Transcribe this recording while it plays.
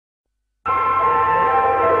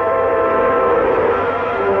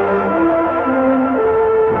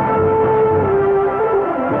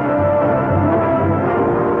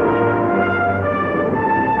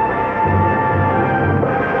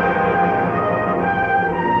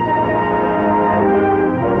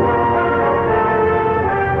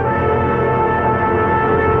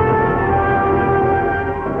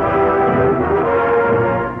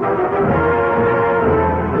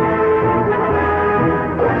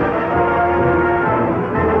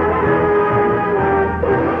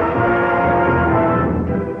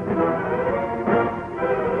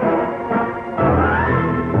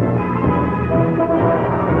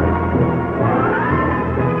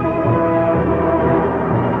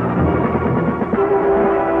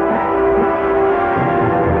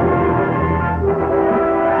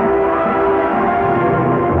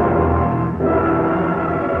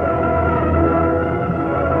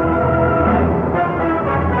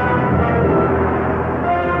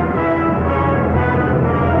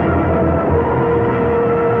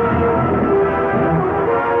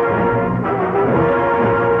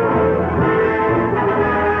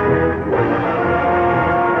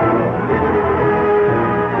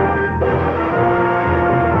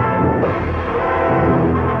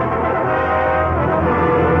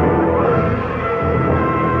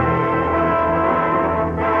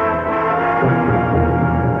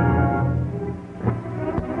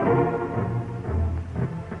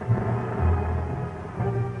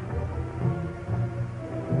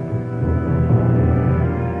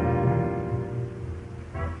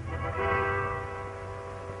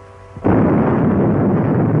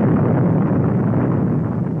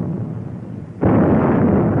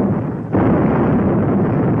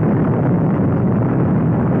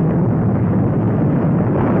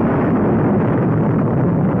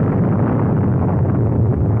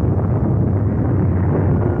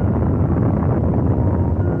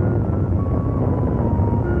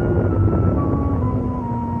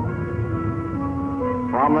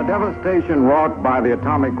devastation wrought by the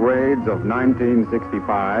atomic raids of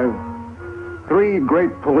 1965, three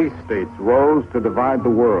great police states rose to divide the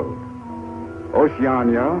world: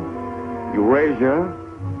 Oceania, Eurasia,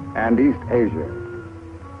 and East Asia.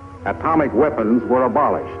 Atomic weapons were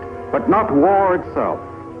abolished, but not war itself.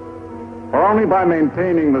 For only by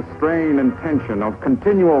maintaining the strain and tension of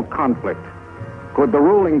continual conflict could the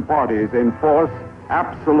ruling parties enforce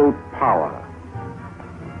absolute power.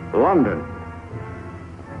 London,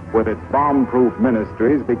 with its bomb-proof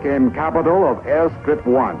ministries, became capital of Airstrip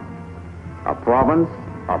 1, a province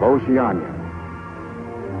of Oceania.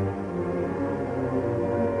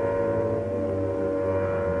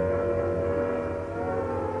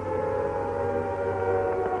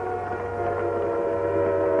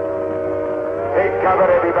 Take cover,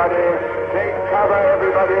 everybody. Take cover,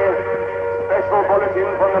 everybody. Special bulletin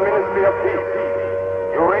from the Ministry of Peace.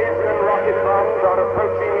 Eurasian rocket bombs are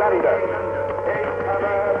approaching London. Take cover,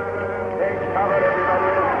 everybody.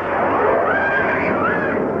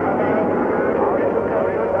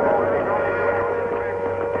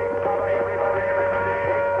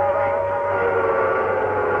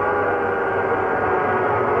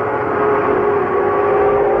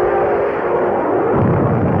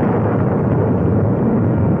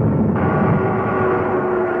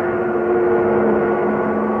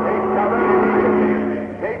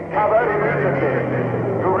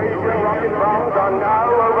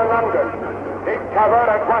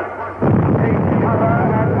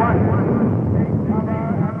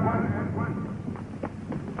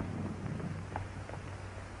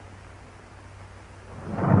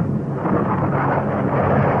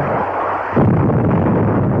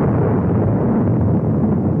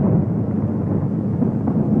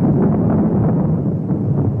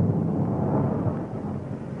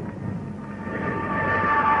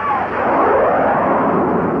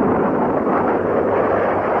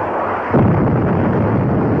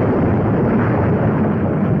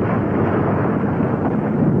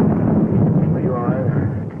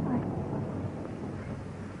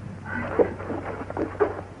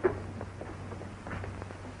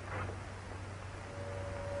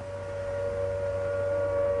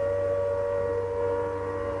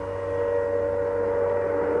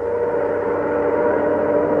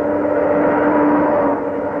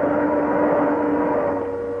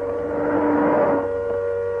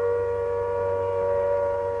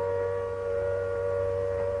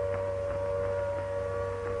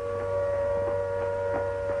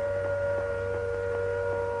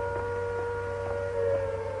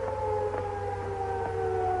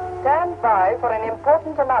 Stand by for an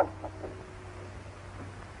important announcement.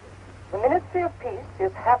 The Ministry of Peace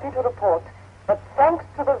is happy to report that thanks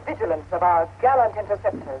to the vigilance of our gallant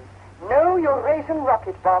interceptors, no Eurasian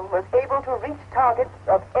rocket bomb was able to reach targets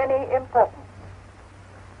of any importance.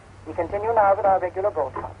 We continue now with our regular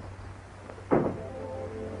broadcast.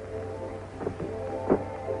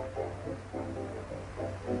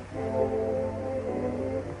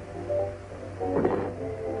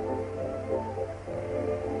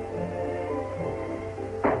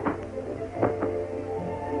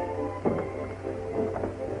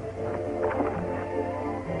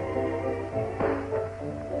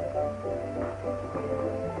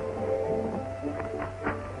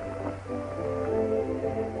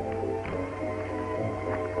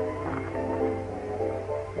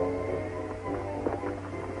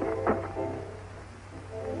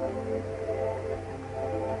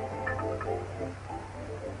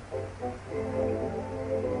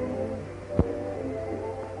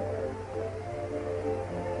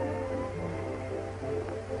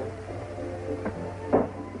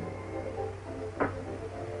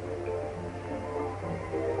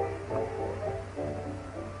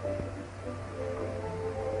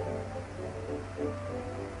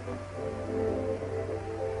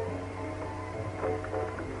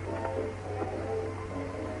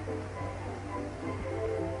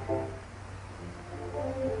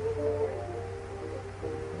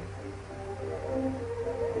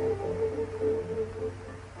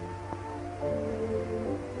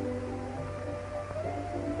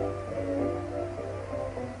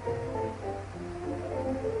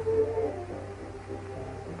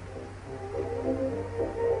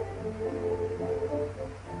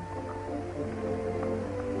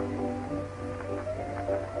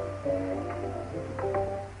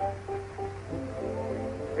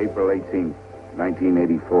 April 18th,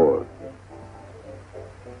 1984.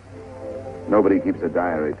 Nobody keeps a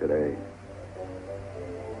diary today,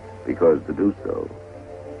 because to do so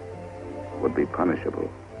would be punishable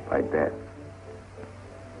by death.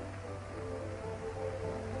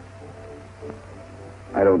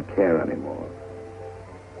 I don't care anymore.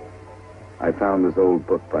 I found this old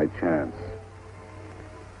book by chance.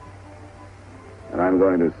 And I'm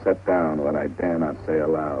going to set down what I dare not say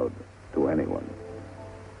aloud to anyone.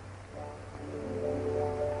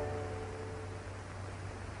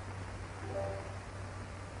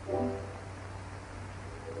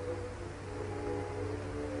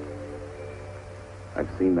 I've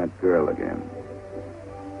seen that girl again.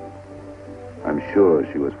 I'm sure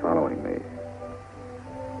she was following me.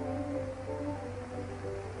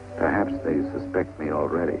 Perhaps they suspect me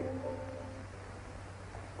already.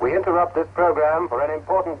 We interrupt this program for an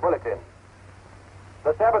important bulletin.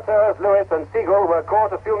 The saboteurs Lewis and Siegel were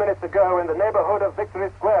caught a few minutes ago in the neighborhood of Victory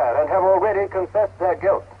Square and have already confessed their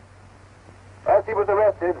guilt. As he was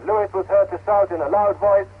arrested, Lewis was heard to shout in a loud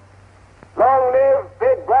voice, "Long live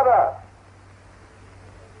Big Brother!"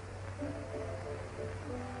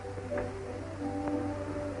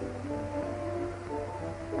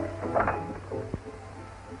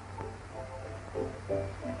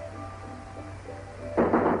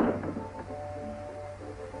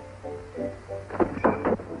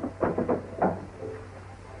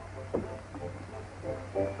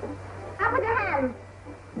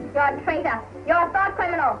 You're a traitor. You're a thought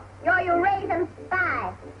criminal. You're a Eurasian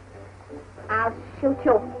spy. I'll shoot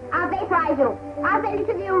you. I'll vaporize you. I'll send you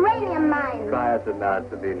to the uranium mine. Quieter now,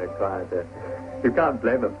 Selina, quieter. You can't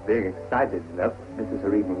blame her for being excited enough. This is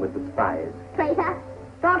her evening with the spies. Traitor.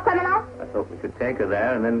 Thought criminal. I thought we could take her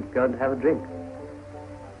there and then go and have a drink.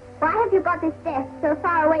 Why have you got this desk so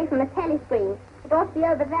far away from the telescreen? It ought to be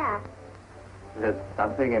over there. There's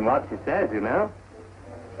something in what she says, you know.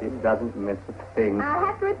 She doesn't miss a thing. I'll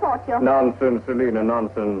have to report you. Nonsense, Selina,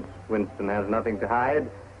 nonsense. Winston has nothing to hide.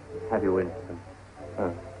 Have you, Winston? Oh,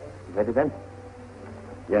 you ready then?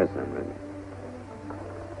 Yes, I'm ready.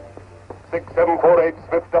 6748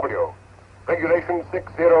 Smith W. Regulation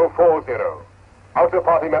 6040. Outer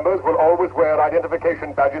party members will always wear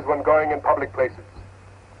identification badges when going in public places.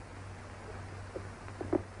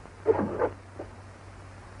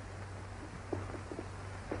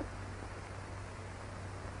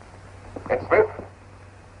 And Smith,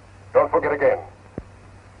 don't forget again.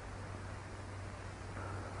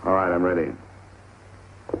 All right, I'm ready.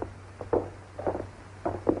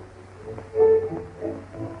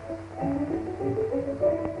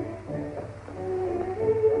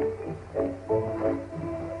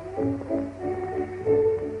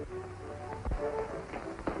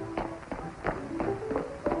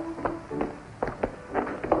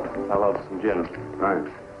 I'll order some gin. Right.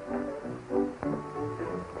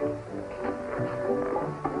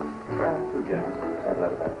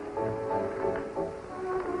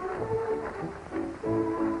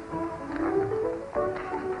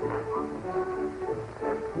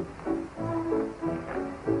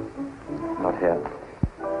 Not here.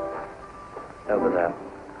 Over there.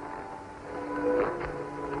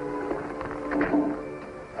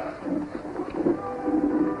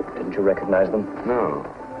 Didn't you recognize them? No.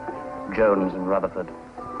 Jones and Rutherford.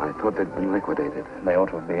 I thought they'd been liquidated. They ought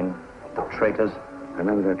to have been. The traitors.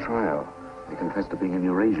 Remember their trial? They confessed to being in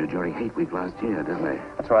Eurasia during Hate Week last year, didn't they?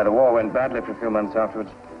 That's why the war went badly for a few months afterwards.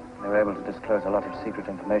 They were able to disclose a lot of secret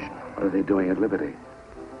information. What are they doing at Liberty?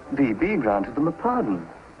 B.B. granted them a pardon.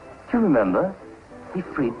 Do you remember? He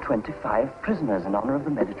freed 25 prisoners in honor of the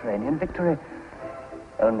Mediterranean victory.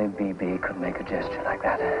 Only B.B. could make a gesture like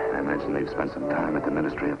that. I imagine they've spent some time at the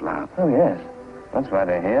Ministry of Love. Oh, yes. That's why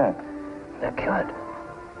they're here. They're cured.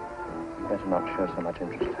 Better not show so much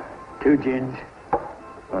interest. 2 gins.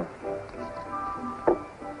 Oh.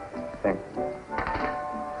 Thanks.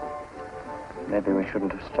 Maybe we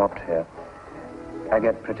shouldn't have stopped here. I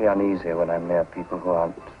get pretty uneasy when I'm near people who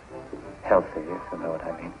aren't healthy, if you know what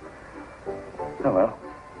I mean. Oh, well.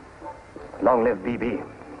 Long live B.B.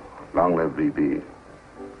 Long live B.B.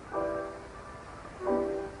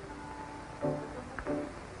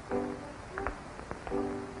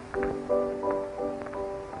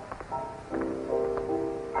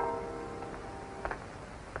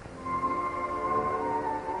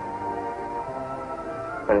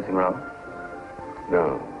 Anything wrong?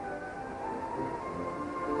 No.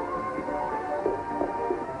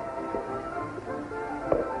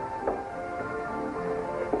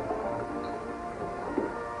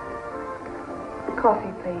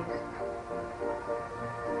 Coffee, please.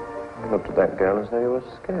 You looked at that girl as though you were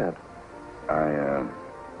scared.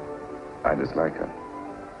 I dislike her.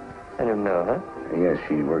 And you know her? Yes,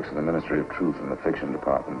 she works in the Ministry of Truth in the fiction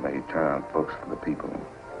department. They turn out books for the people.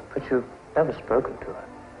 But you've never spoken to her.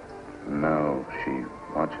 No, she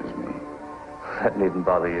watches me. That needn't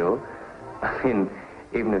bother you. I mean,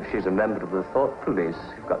 even if she's a member of the Thought Police,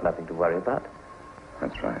 you've got nothing to worry about.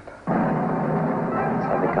 That's right.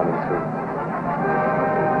 Something coming through.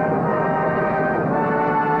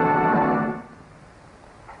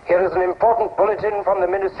 Here is an important bulletin from the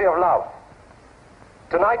Ministry of Love.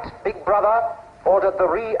 Tonight, Big Brother ordered the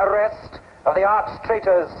re-arrest of the arch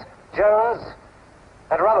traitors Jones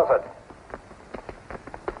and Rutherford.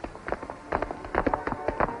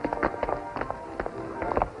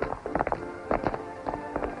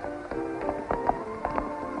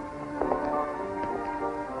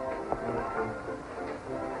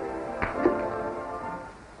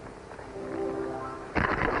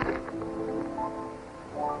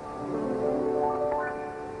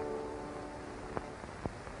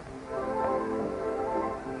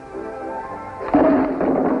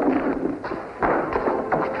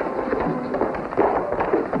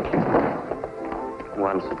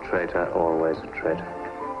 Once a traitor, always a traitor.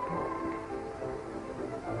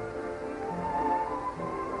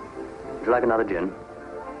 Would you like another gin?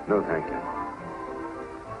 No, thank you.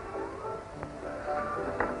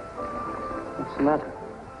 What's the matter?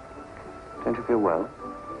 Don't you feel well?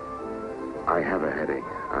 I have a headache.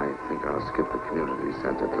 I think I'll skip the community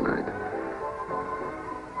center tonight.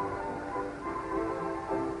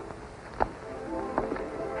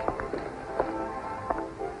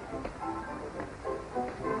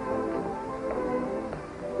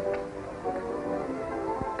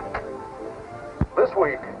 This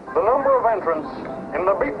week, the number of entrants in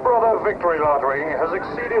the Big Brother Victory Lottery has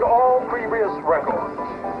exceeded all previous records.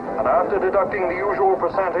 And after deducting the usual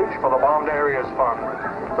percentage for the Bombed Areas Fund,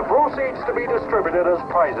 the proceeds to be distributed as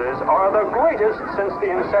prizes are the greatest since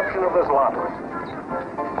the inception of this lottery.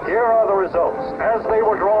 Here are the results, as they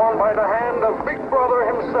were drawn by the hand of Big Brother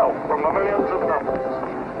himself from the millions of numbers.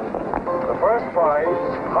 The first prize,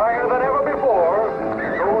 higher than ever before,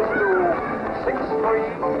 goes to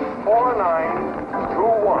 634921.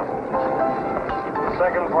 The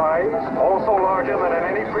second prize, also larger than in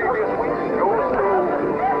any previous week, goes to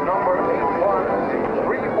number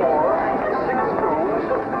 81346294.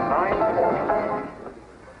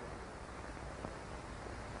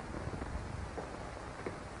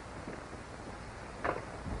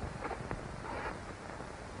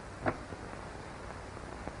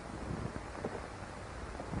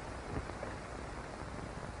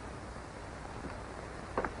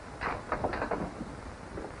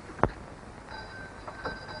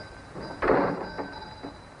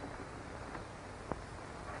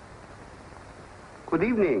 Good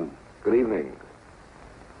evening. Good evening.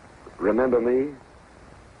 Remember me?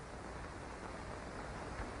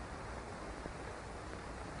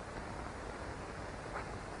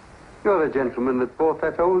 You're the gentleman that bought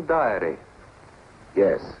that old diary.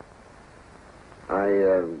 Yes.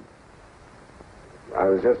 I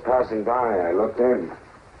was just passing by. I looked in.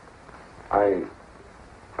 I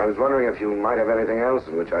was wondering if you might have anything else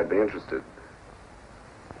in which I'd be interested.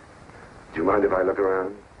 Do you mind if I look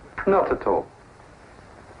around? Not at all.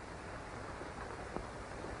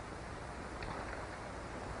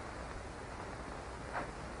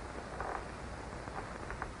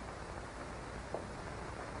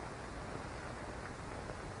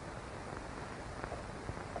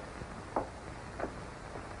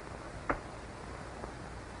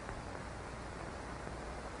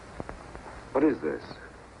 What is this?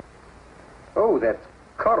 Oh, that's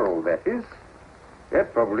coral, that is.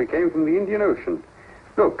 That probably came from the Indian Ocean.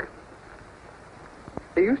 Look.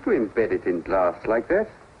 They used to embed it in glass like that.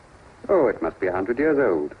 Oh, it must be 100 years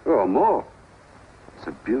old, or more. It's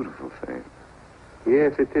a beautiful thing.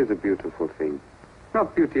 Yes, it is a beautiful thing.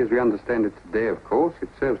 Not beauty as we understand it today, of course. It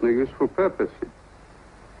serves no useful purpose.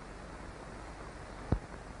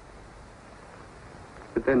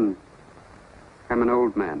 But then, I'm an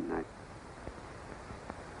old man.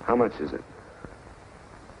 How much is it?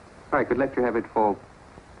 I could let you have it for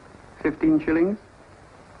 15 shillings.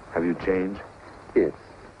 Have you change? Yes.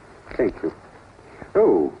 Thank you.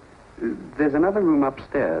 Oh, there's another room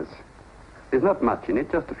upstairs. There's not much in it,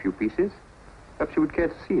 just a few pieces. Perhaps you would care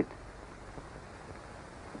to see it.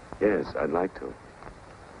 Yes, I'd like to.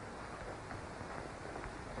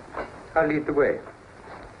 I'll lead the way.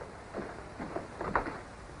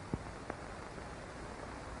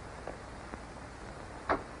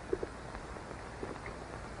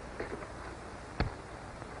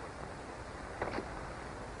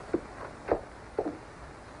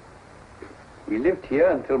 We lived here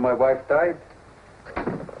until my wife died.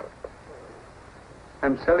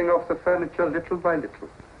 I'm selling off the furniture little by little.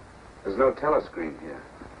 There's no telescreen here.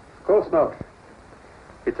 Of course not.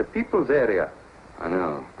 It's a people's area. I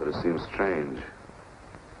know, but it seems strange.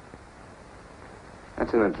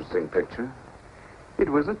 That's an interesting picture. It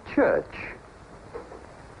was a church.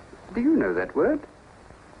 Do you know that word?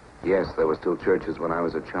 Yes, there were still churches when I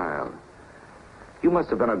was a child. You must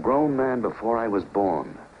have been a grown man before I was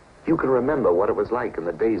born. You can remember what it was like in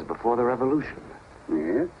the days before the revolution.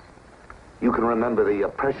 Yes? You can remember the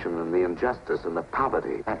oppression and the injustice and the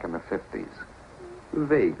poverty back in the 50s.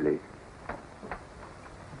 Vaguely.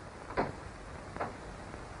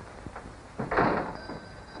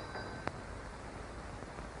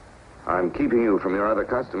 I'm keeping you from your other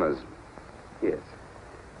customers. Yes.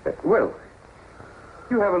 Well,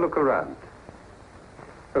 you have a look around.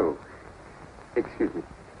 Oh, excuse me.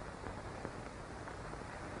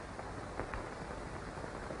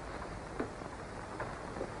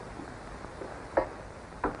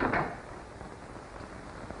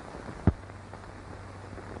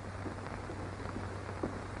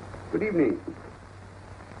 Good evening.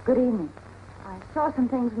 Good evening. I saw some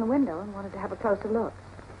things in the window and wanted to have a closer look.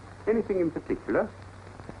 Anything in particular?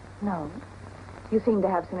 No. You seem to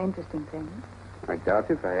have some interesting things. I doubt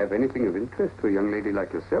if I have anything of interest to a young lady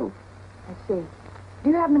like yourself. I see. Do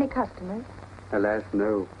you have many customers? Alas,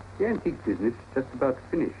 no. The antique business is just about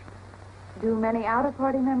finished. Do many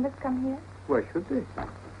outer-party members come here? Why should they?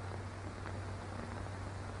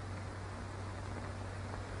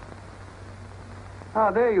 Ah,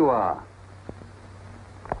 there you are.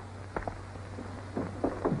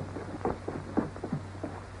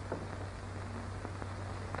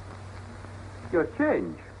 Your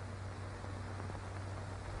change.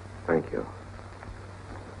 Thank you.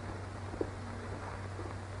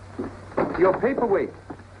 Your paperweight.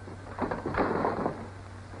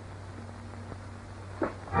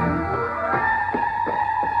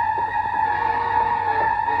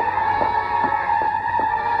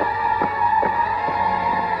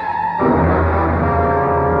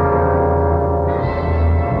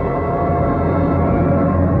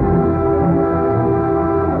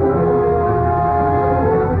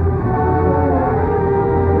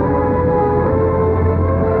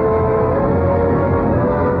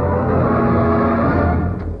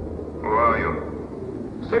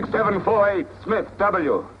 Smith,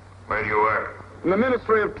 W. Where do you work? In the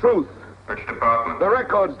Ministry of Truth. Which department? The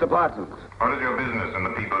Records Department. What is your business in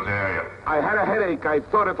the people's area? I had a headache. I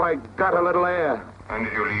thought if I got a little air. When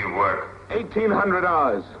did you leave work? 1,800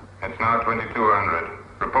 hours. It's now 2200.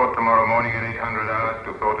 Report tomorrow morning at 800 hours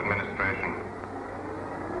to Fort Administration.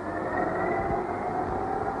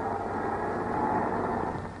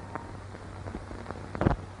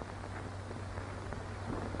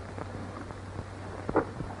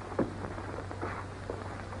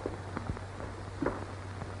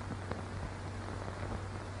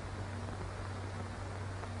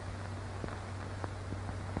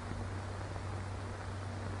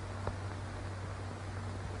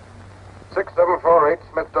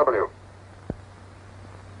 Smith W.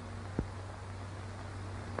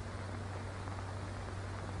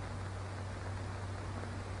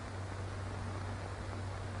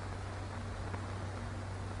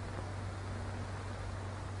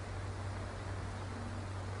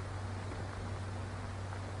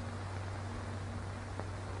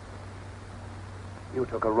 You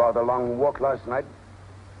took a rather long walk last night.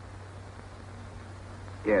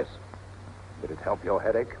 Yes. Did it help your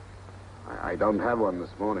headache? I don't have one this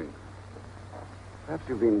morning. Perhaps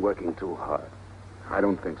you've been working too hard. I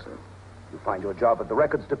don't think so. You find your job at the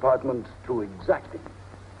records department too exacting.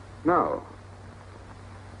 No.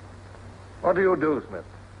 What do you do, Smith?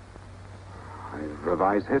 I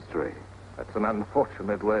revise history. That's an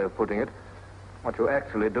unfortunate way of putting it. What you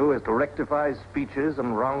actually do is to rectify speeches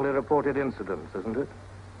and wrongly reported incidents, isn't it?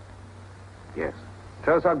 Yes.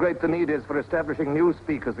 Shows how great the need is for establishing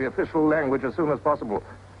newspeak as the official language as soon as possible.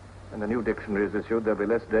 When the new dictionary is issued, there'll be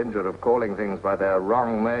less danger of calling things by their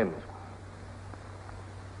wrong names.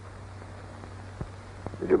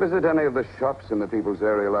 Did you visit any of the shops in the people's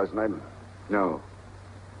area last night? No.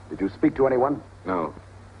 Did you speak to anyone? No.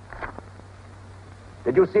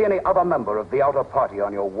 Did you see any other member of the outer party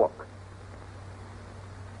on your walk?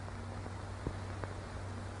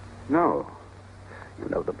 No. You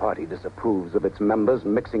know the party disapproves of its members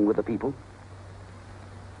mixing with the people?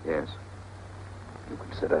 Yes. You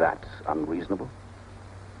consider that unreasonable?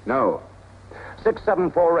 No.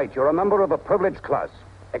 6748, you're a member of a privileged class,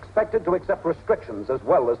 expected to accept restrictions as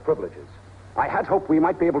well as privileges. I had hoped we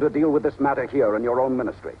might be able to deal with this matter here in your own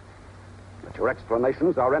ministry. But your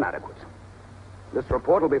explanations are inadequate. This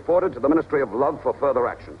report will be forwarded to the Ministry of Love for further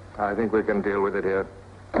action. I think we can deal with it here.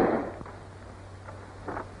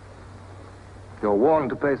 You're warned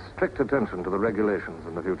to pay strict attention to the regulations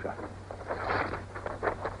in the future.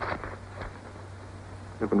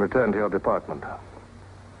 You can return to your department.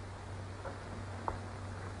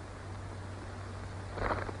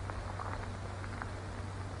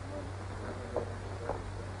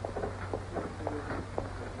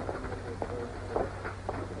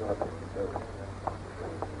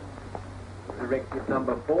 Directive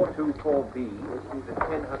number 424B, issued at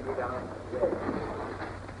 1000 hours today.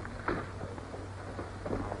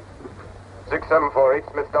 6748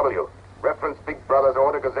 Smith W. Reference Big Brother's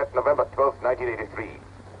Order Gazette, November 12, 1983.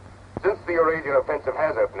 Since the Eurasian offensive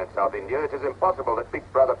has opened in South India, it is impossible that Big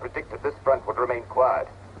Brother predicted this front would remain quiet.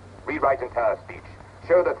 Rewrite entire speech.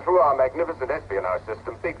 Show that through our magnificent espionage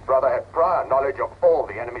system, Big Brother had prior knowledge of all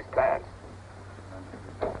the enemy's plans.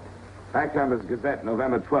 Fact Numbers Gazette,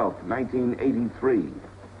 November 12th, 1983.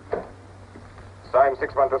 Signed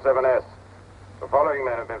 6127S. The following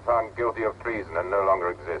men have been found guilty of treason and no longer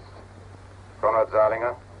exist. Conrad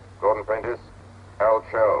Zarlinger, Gordon Prentice, Harold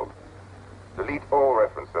Sherrill. Delete all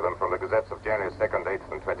reference to them from the gazettes of January 2nd,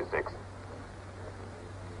 8th, and 26th.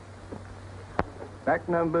 Fact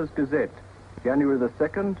Numbers Gazette, January the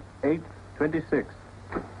 2nd, 8th, 26th.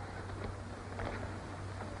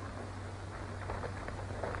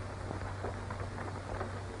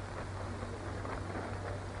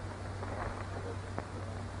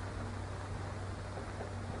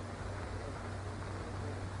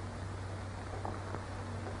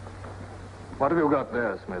 What have you got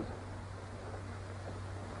there, Smith?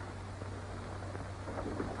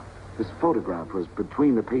 This photograph was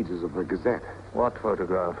between the pages of the Gazette. What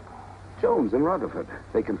photograph? Jones and Rutherford.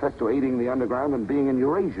 They confessed to aiding the underground and being in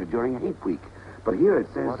Eurasia during Hate Week. But here it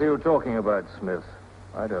says... What are you talking about, Smith?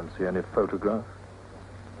 I don't see any photograph.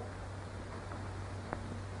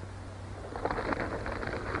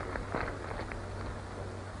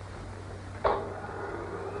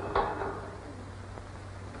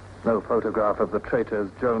 No photograph of the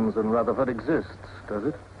traitors Jones and Rutherford exists, does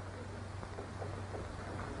it?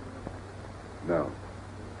 No.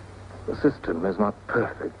 The system is not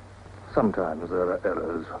perfect. Sometimes there are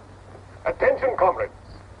errors. Attention, comrades.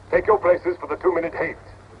 Take your places for the 2-minute hate.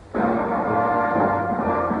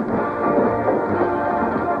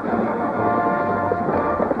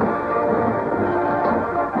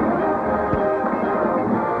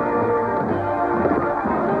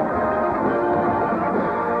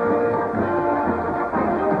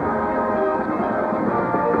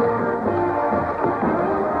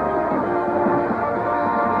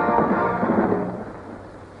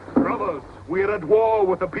 At war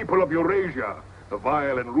with the people of Eurasia, the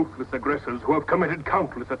vile and ruthless aggressors who have committed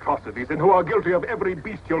countless atrocities and who are guilty of every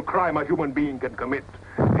bestial crime a human being can commit.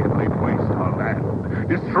 They have laid waste our land,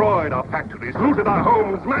 destroyed our factories, looted our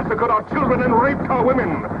homes, massacred our children, and raped our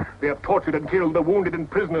women. They have tortured and killed the wounded and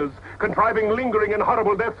prisoners, contriving lingering and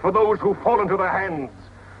horrible deaths for those who fall into their hands.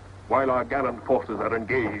 While our gallant forces are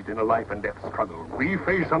engaged in a life and death struggle, we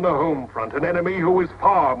face on the home front an enemy who is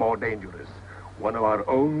far more dangerous. One of our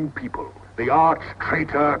own people, the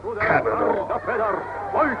arch-traitor Kenneth.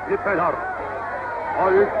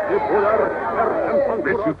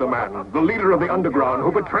 This is the man, the leader of the underground,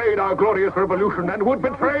 who betrayed our glorious revolution and would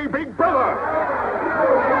betray Big Brother.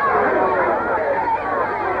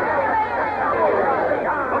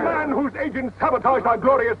 The man whose agents sabotaged our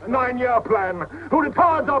glorious 9-year plan, who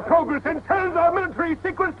retards our progress and sells our military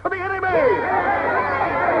secrets to the enemy.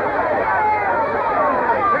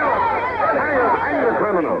 Hang the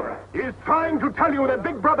criminal. He is trying to tell you that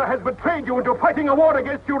Big Brother has betrayed you into fighting a war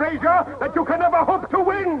against Eurasia that you can never hope to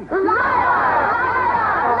win.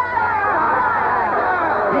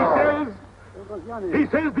 He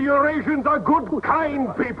says the Eurasians are good,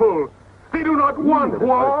 kind people. They do not want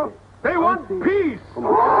war. They want peace.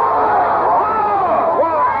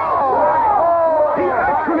 He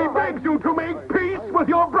actually begs you to make peace with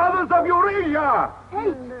your brothers of Eurasia.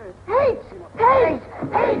 Hate! Hate! Hate!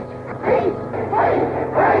 Hate! Hate!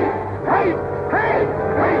 Hate! Hate! Hate! Hate!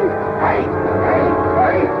 Hate! Hate!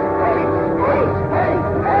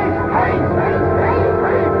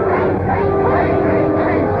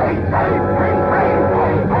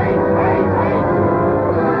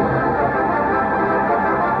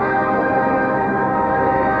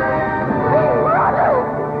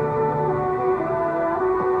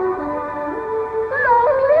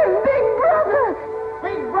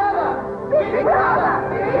 Big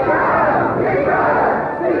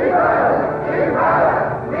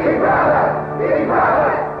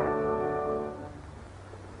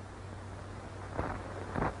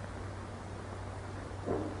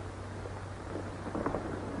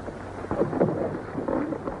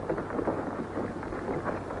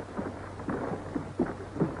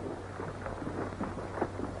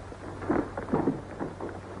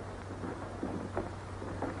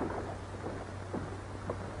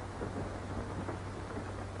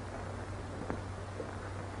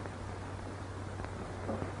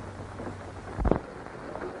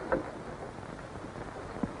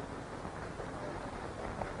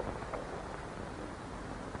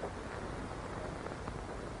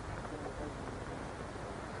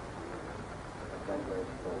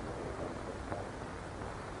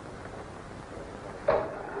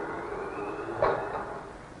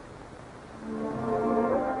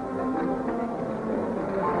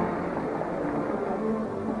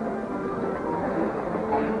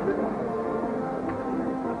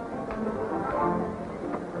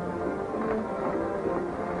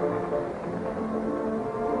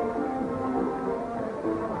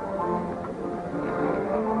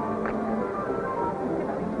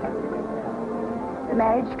The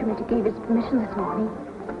marriage committee gave us permission this morning.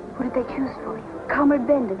 Who did they choose for you? Comrade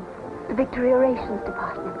Bendon, the Victory Orations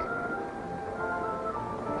Department.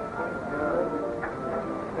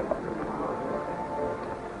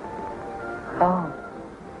 Oh.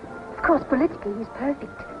 Of course, politically, he's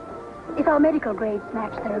perfect. If our medical grades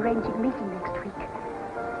match, they're arranging a meeting next week.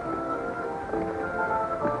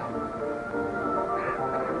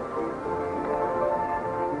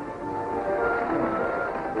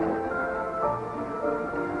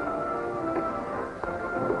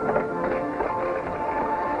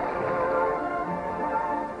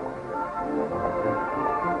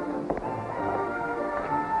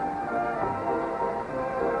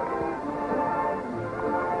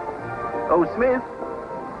 Oh, Smith,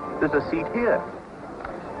 there's a seat here.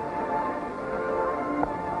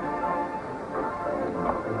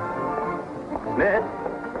 Smith,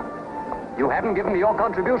 you haven't given me your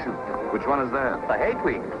contribution. Which one is that? The hate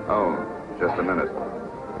week. Oh, just a minute.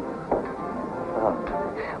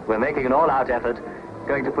 Oh, we're making an all-out effort,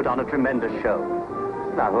 going to put on a tremendous show.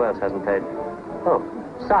 Now, who else hasn't paid? Oh,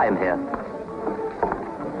 Syme here.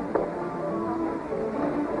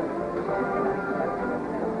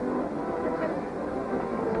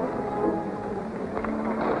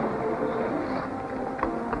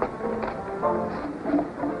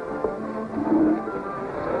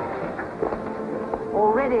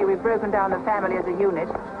 Already we've broken down the family as a unit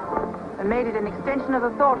and made it an extension of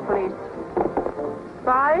the thought police.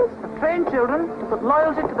 Spies have trained children to put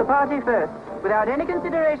loyalty to the party first, without any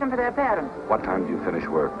consideration for their parents. What time do you finish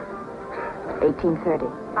work? 18:30.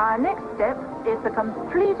 Our next step is the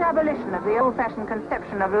complete abolition of the old-fashioned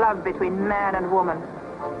conception of love between man and woman.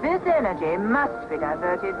 This energy must be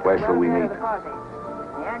diverted to Where shall we welfare meet? of the party.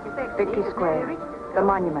 The anti-sex Vicky is Square, very rich. the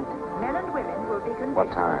monument. Men and women will be conditioned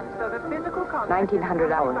What time? so that physical contact 1900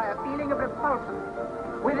 is hours. by a feeling of repulsion.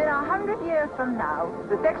 Within 100 years from now,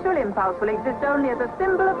 the sexual impulse will exist only as a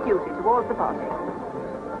symbol of duty towards the party.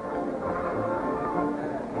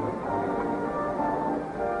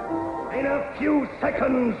 In a few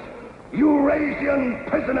seconds, Eurasian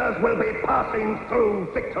prisoners will be passing through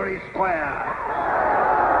Victory Square.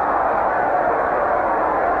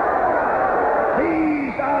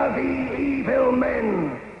 These are the evil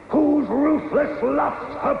men whose ruthless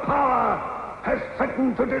lust for power has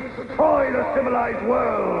threatened to destroy the civilized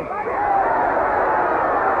world.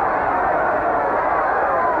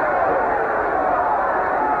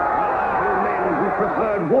 Evil men who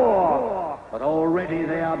preferred war, but already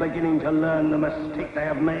they are beginning to learn the mistake they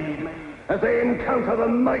have made as they encounter the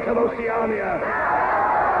might of Oceania.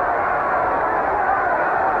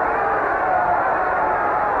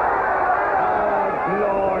 Our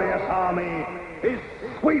glorious army is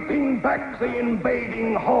sweeping back the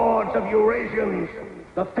invading hordes of Eurasians.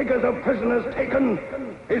 The figures of prisoners taken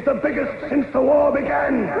is the biggest since the war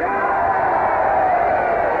began.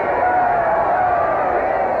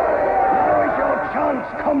 Now is your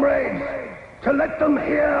chance, comrades, to let them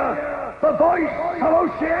hear the voice of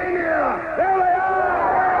Oceania. There they are!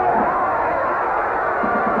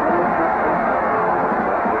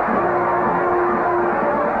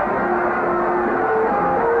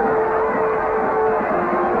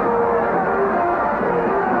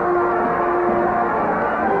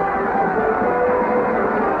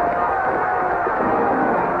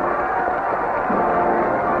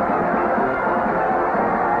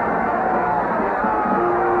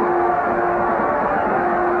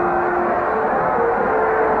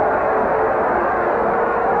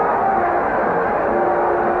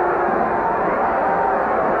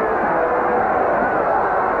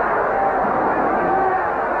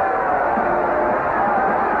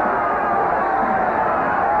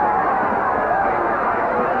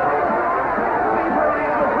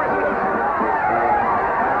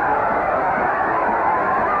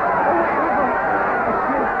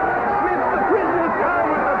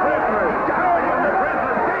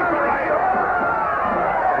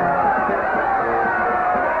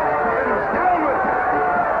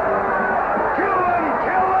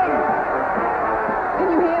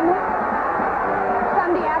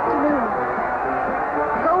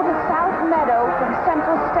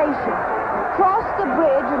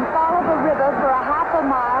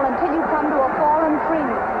 free.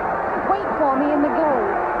 Wait for me in the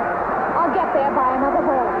glade. I'll get there by another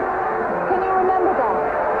road. Can you remember that?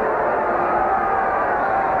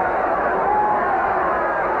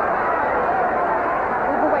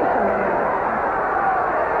 Move away from me.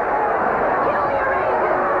 Kill your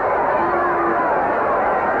raven!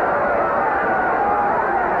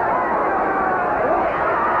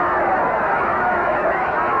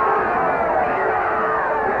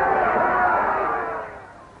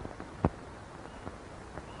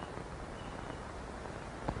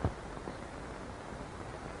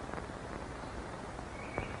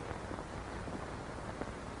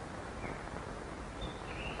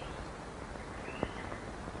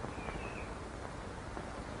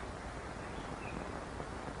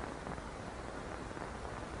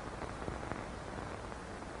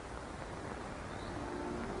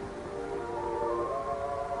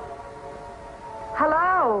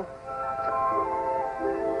 Hello?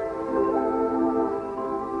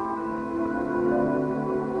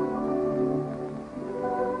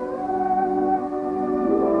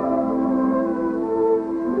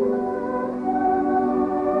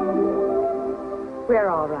 We're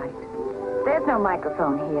all right. There's no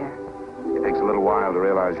microphone here. It takes a little while to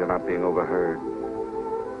realize you're not being overheard.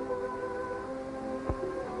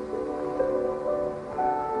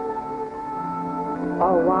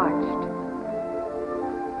 All watched.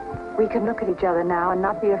 We can look at each other now and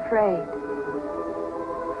not be afraid.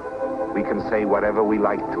 We can say whatever we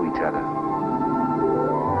like to each other.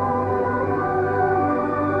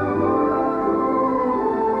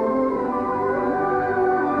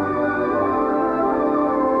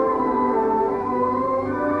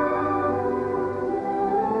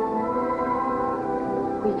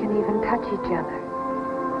 We can even touch each other.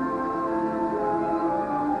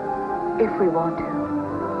 If we want to.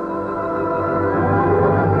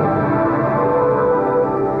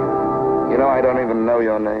 You know, I don't even know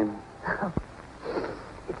your name.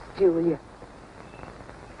 It's Julia.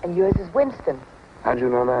 And yours is Winston. How'd you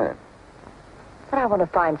know that? But I want to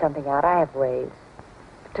find something out. I have ways.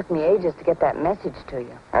 It took me ages to get that message to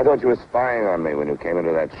you. I thought you were spying on me when you came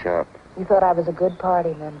into that shop. You thought I was a good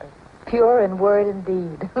party member. Pure in word and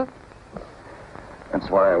deed. That's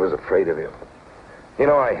why I was afraid of you. You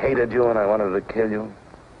know, I hated you and I wanted to kill you.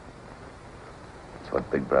 That's what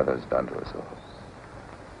Big Brother's done to us all.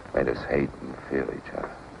 Made us hate and fear each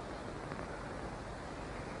other.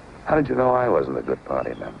 How did you know I wasn't a good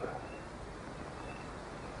party member?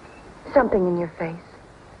 Something in your face.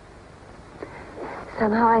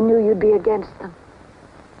 Somehow I knew you'd be against them.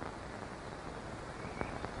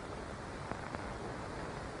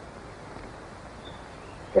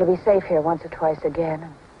 It'll be safe here once or twice again,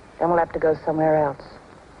 and then we'll have to go somewhere else.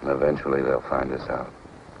 Eventually they'll find us out.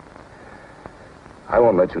 I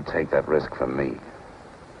won't let you take that risk from me.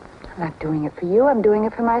 I'm not doing it for you. I'm doing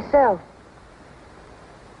it for myself.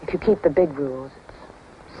 If you keep the big rules,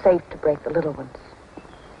 it's safe to break the little ones.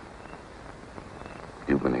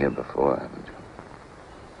 You've been here before, haven't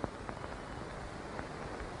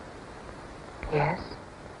you? Yes.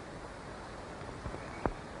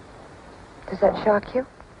 Does that shock you?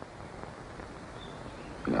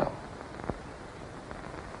 No.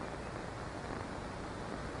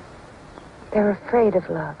 They're afraid of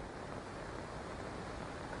love.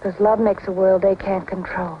 Because love makes a world they can't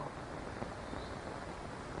control.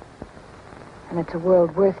 And it's a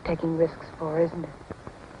world worth taking risks for, isn't it?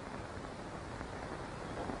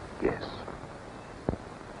 Yes.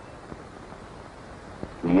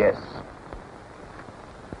 Yes.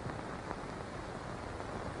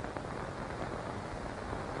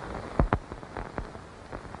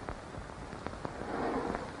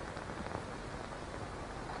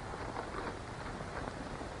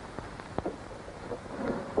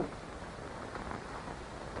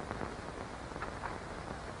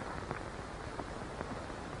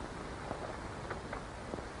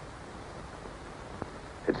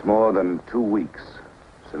 It's more than 2 weeks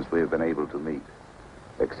since we have been able to meet,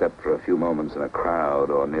 except for a few moments in a crowd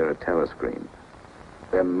or near a telescreen.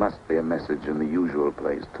 There must be a message in the usual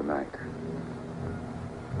place tonight.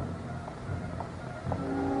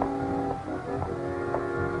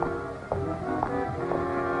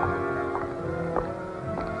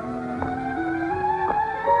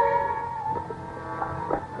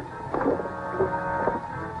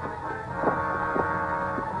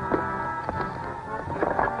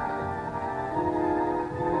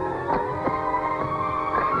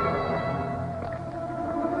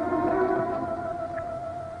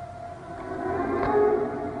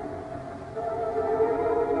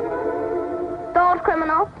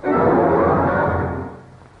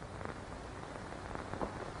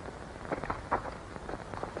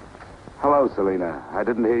 Hello, Selina. I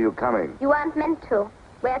didn't hear you coming. You weren't meant to.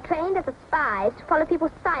 We're trained as spies to follow people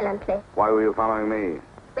silently. Why were you following me?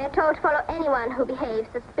 We're told to follow anyone who behaves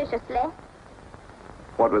suspiciously.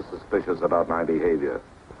 What was suspicious about my behavior?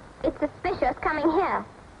 It's suspicious coming here.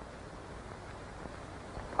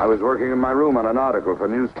 I was working in my room on an article for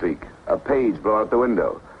Newspeak. A page blew out the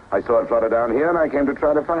window. I saw it flutter down here, and I came to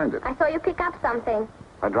try to find it. I saw you pick up something.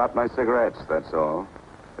 I dropped my cigarettes, that's all.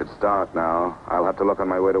 It's dark now. I'll have to look on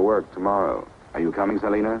my way to work tomorrow. Are you coming,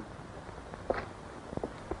 Selina?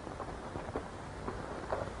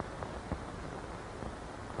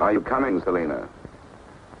 Are you coming, Selina?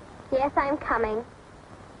 Yes, I'm coming.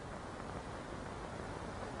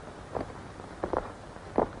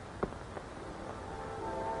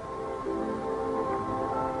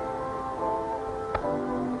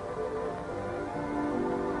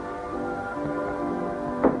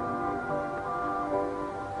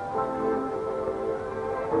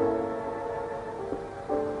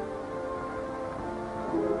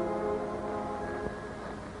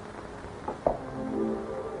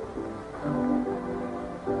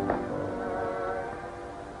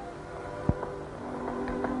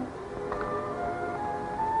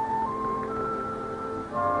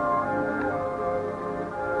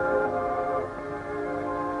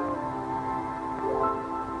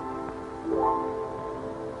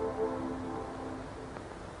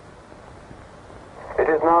 It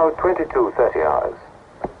is now 22:30 hours.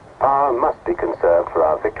 Power must be conserved for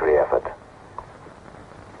our victory effort.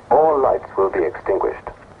 All lights will be extinguished.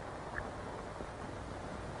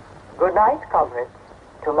 Good night, comrades.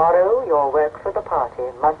 Tomorrow, your work for the party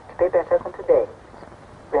must be better than today's.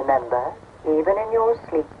 Remember, even in your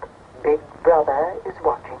sleep, Big Brother is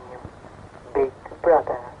watching you. Big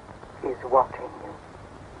Brother is watching you.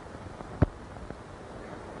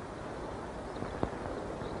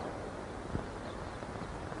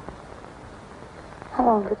 How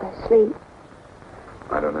long did I sleep?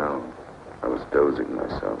 I don't know. I was dozing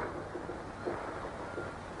myself.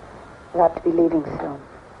 We'll have to be leaving soon.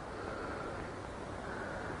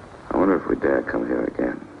 I wonder if we dare come here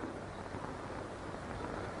again.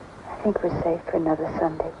 I think we're safe for another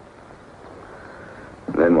Sunday.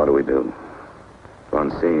 Then what do we do? Go on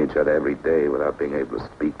seeing each other every day without being able to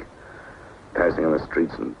speak. Passing on the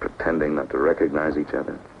streets and pretending not to recognize each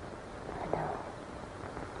other.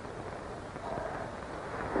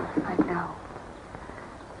 I know.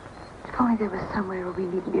 If only there was somewhere where we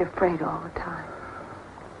needn't be afraid all the time.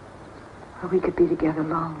 Where we could be together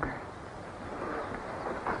longer.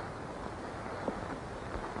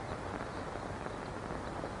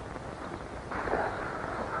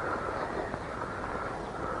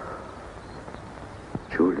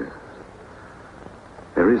 Julia,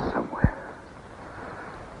 there is somewhere.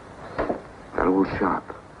 That old shop.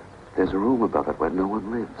 There's a room above it where no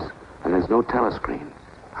one lives. And there's no telescreen.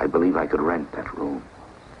 I believe I could rent that room.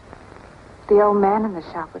 The old man in the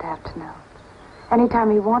shop would have to know. Anytime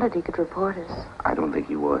he wanted, he could report us. I don't think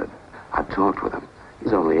he would. I've talked with him.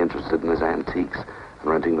 He's only interested in his antiques. And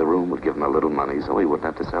renting the room would give him a little money so he wouldn't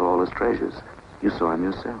have to sell all his treasures. You saw him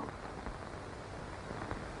yourself.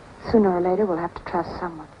 Sooner or later, we'll have to trust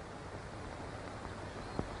someone.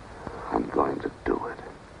 I'm going to do it.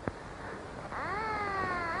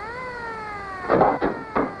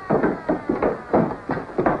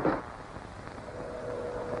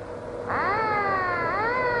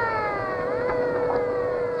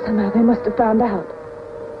 Somehow they must have found out.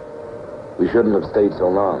 We shouldn't have stayed so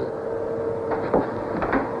long.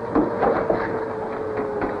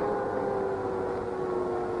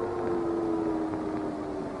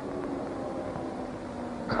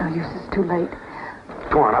 It's no use, it's too late.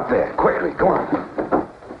 Go on, up there. Quickly, go on.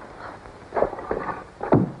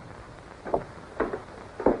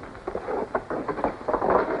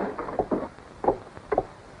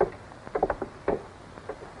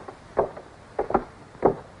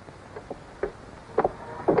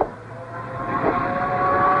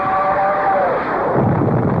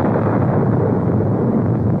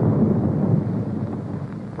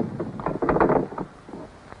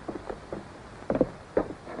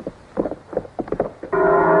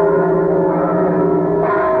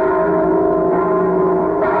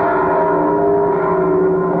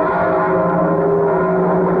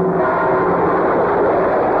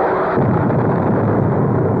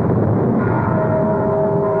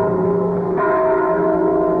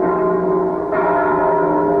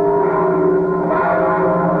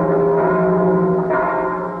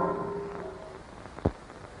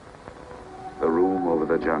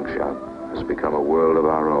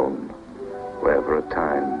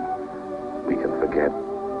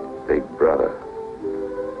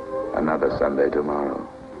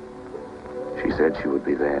 She said she would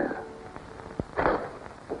be there.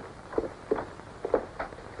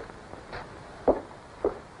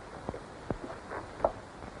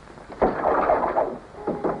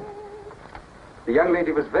 The young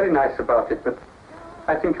lady was very nice about it, but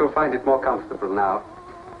I think you'll find it more comfortable now.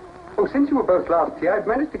 Oh, since you were both last here, I've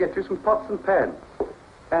managed to get you some pots and pans.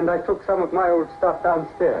 And I took some of my old stuff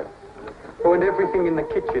downstairs. Oh, and everything in the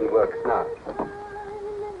kitchen works now.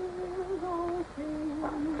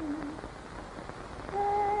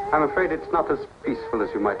 I'm afraid it's not as peaceful as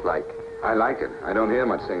you might like. I like it. I don't hear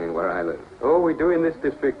much singing where I live. Oh, we do in this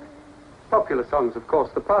district. Popular songs, of course.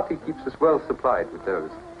 The party keeps us well supplied with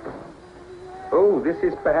those. Oh, this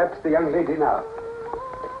is perhaps the young lady now.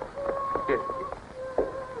 Yes.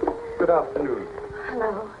 Good afternoon.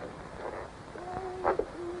 Hello.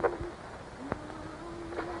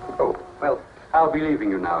 Oh, well, I'll be leaving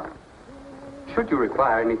you now. Should you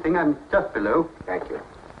require anything, I'm just below. Thank you.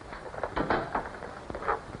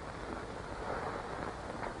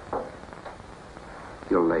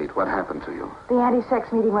 You're late. What happened to you? The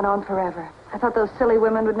anti-sex meeting went on forever. I thought those silly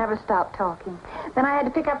women would never stop talking. Then I had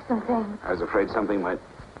to pick up some things. I was afraid something might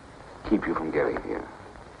keep you from getting here.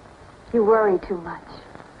 You worry too much.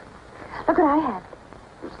 Look what I had.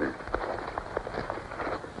 What's that?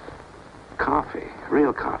 Coffee.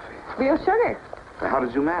 Real coffee. Real sugar. How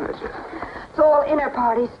did you manage it? It's all inner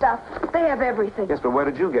party stuff. They have everything. Yes, but where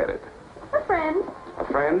did you get it? A friend. A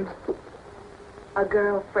friend? A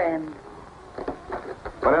girlfriend.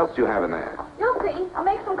 What else do you have in there? You'll see. I'll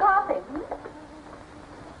make some coffee.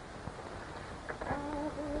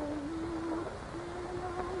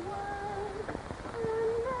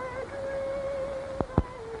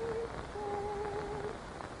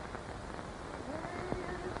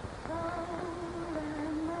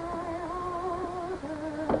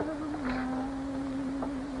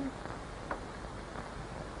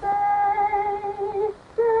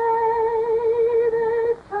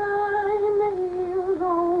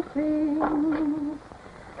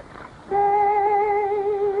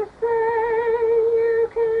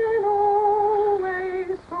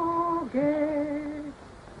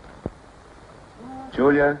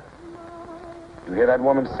 Julia, you hear that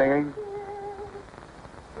woman singing?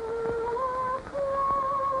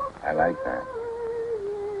 I like that.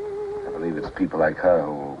 I believe it's people like her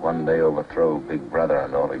who will one day overthrow Big Brother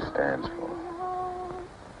and all he stands for.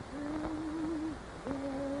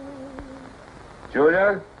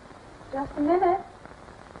 Julia? Just a minute.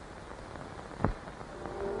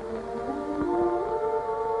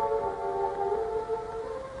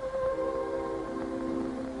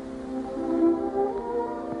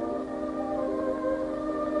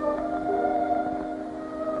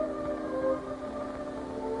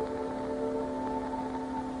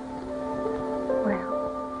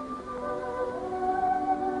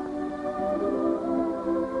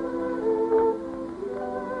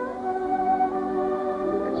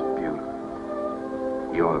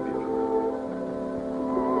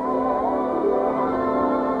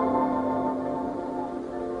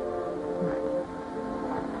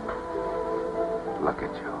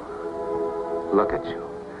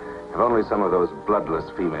 Some of those bloodless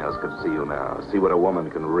females could see you now. See what a woman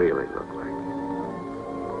can really look like.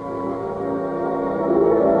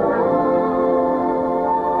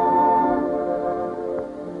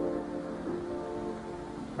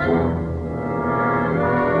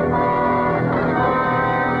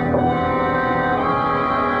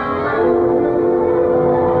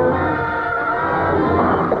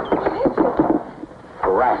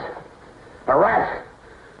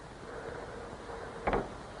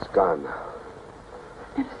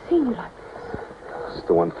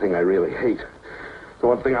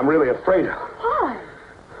 Thing I'm really afraid of. Why?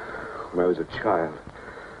 When I was a child,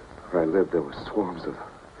 where I lived, there were swarms of them.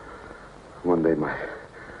 One day, my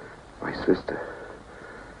sister.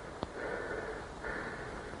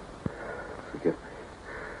 Forgive me.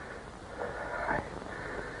 I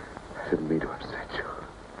didn't mean to upset you.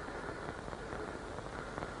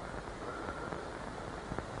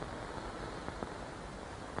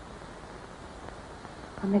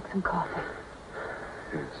 I'll make some coffee.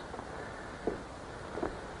 Yes.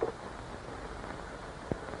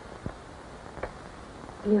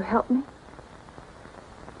 Will you help me?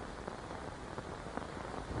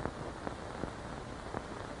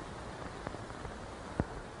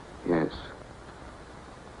 Yes.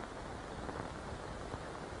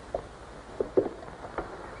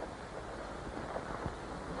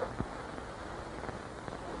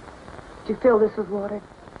 Did you fill this with water?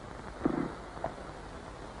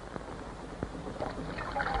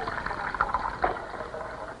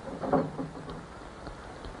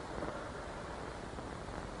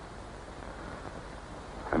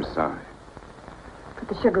 sorry. Put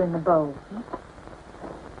the sugar in the bowl.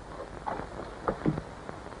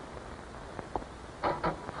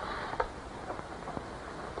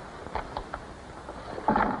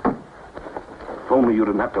 If only you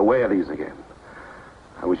didn't have to wear these again.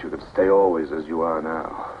 I wish you could stay always as you are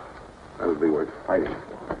now. That would be worth fighting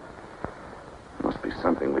for. Must be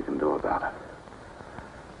something we can do about it.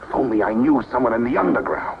 If only I knew someone in the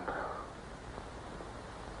underground.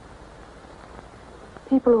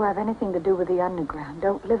 People who have anything to do with the underground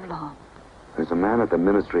don't live long. There's a man at the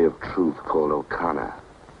Ministry of Truth called O'Connor.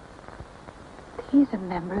 He's a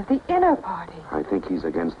member of the inner party. I think he's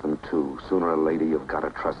against them, too. Sooner or later, you've got to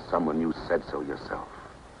trust someone. You said so yourself.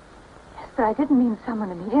 Yes, but I didn't mean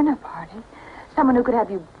someone in the inner party. Someone who could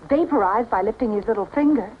have you vaporized by lifting his little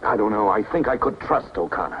finger. I don't know. I think I could trust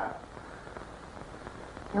O'Connor.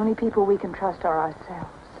 The only people we can trust are ourselves.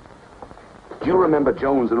 Do you remember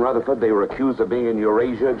Jones and Rutherford? They were accused of being in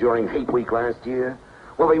Eurasia during Hate Week last year.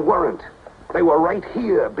 Well, they weren't. They were right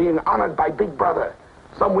here, being honored by Big Brother.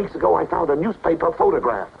 Some weeks ago, I found a newspaper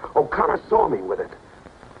photograph. O'Connor saw me with it.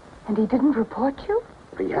 And he didn't report you?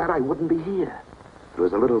 If he had, I wouldn't be here. There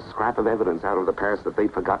was a little scrap of evidence out of the past that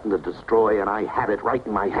they'd forgotten to destroy, and I had it right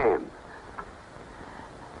in my hand.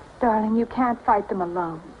 Darling, you can't fight them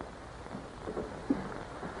alone.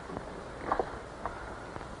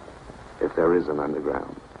 If there is an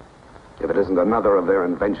underground, if it isn't another of their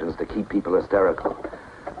inventions to keep people hysterical,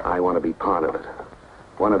 I want to be part of it.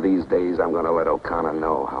 One of these days, I'm going to let O'Connor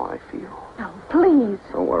know how I feel. No, please.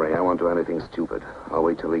 Don't worry, I won't do anything stupid. I'll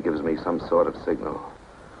wait till he gives me some sort of signal.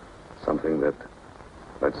 Something that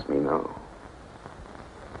lets me know.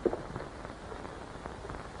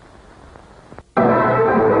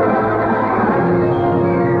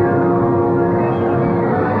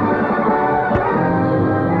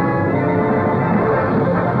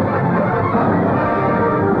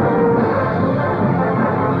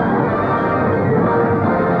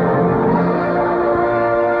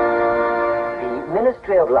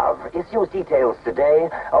 Issues details today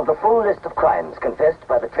of the full list of crimes confessed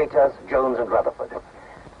by the traitors Jones and Rutherford.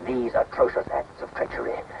 These atrocious acts of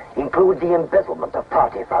treachery include the embezzlement of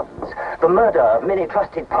party funds, the murder of many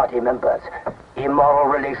trusted party members, immoral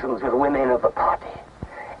relations with women of the party,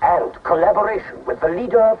 and collaboration with the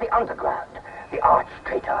leader of the underground, the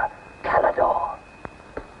arch-traitor, Canador.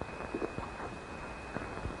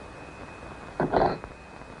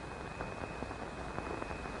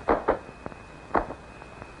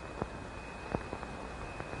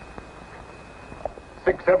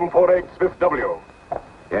 .748 Smith W.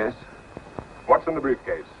 Yes? What's in the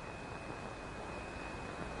briefcase?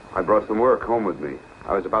 I brought some work home with me.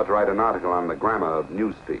 I was about to write an article on the grammar of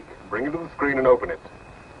newspeak. Bring it to the screen and open it.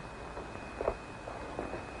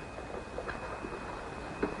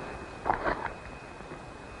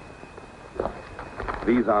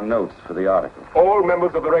 These are notes for the article. All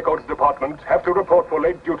members of the records department have to report for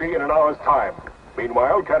late duty in an hour's time.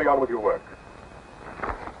 Meanwhile, carry on with your work.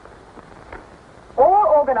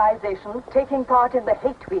 All organizations taking part in the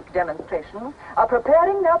Hate Week demonstration are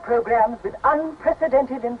preparing their programs with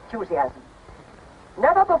unprecedented enthusiasm.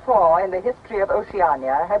 Never before in the history of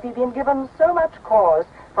Oceania have we been given so much cause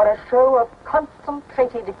for a show of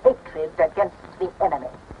concentrated hatred against the enemy.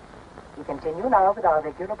 We continue now with our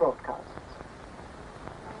regular broadcasts.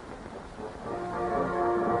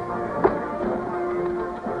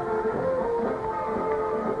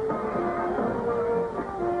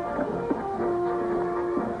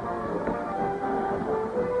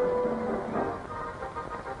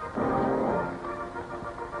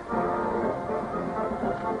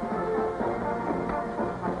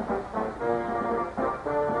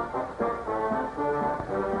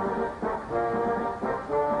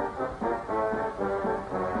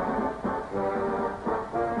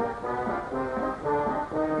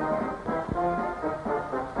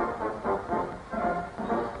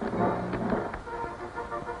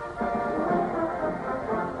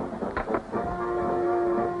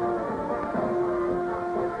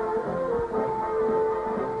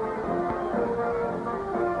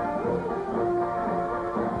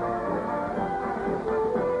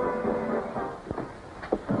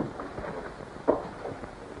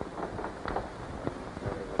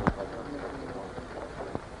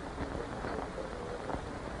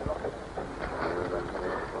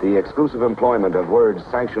 The exclusive employment of words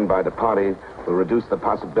sanctioned by the party will reduce the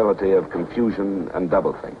possibility of confusion and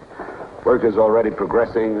doublethink. Work is already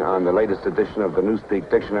progressing on the latest edition of the Newspeak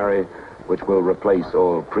Dictionary, which will replace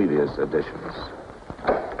all previous editions.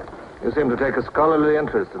 You seem to take a scholarly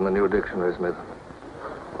interest in the new dictionary, Smith.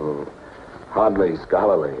 Oh, hardly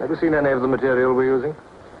scholarly. Have you seen any of the material we're using?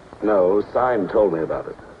 No, Syme told me about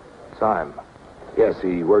it. Syme. Yes,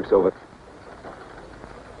 he works over...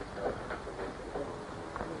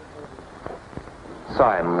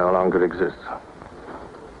 Syme no longer exists.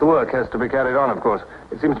 The work has to be carried on, of course.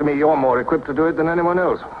 It seems to me you're more equipped to do it than anyone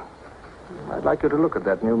else. I'd like you to look at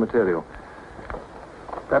that new material.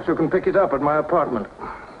 Perhaps you can pick it up at my apartment.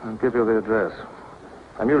 I'll give you the address.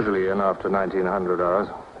 I'm usually in after 1900 hours.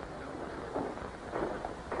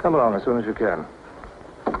 Come along as soon as you can.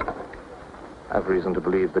 I've reason to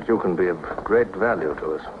believe that you can be of great value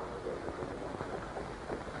to us.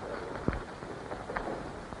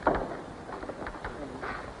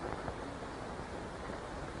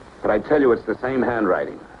 But I tell you, it's the same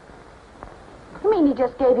handwriting. You mean he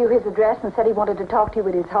just gave you his address and said he wanted to talk to you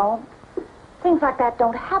at his home? Things like that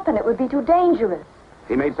don't happen. It would be too dangerous.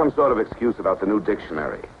 He made some sort of excuse about the new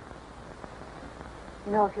dictionary.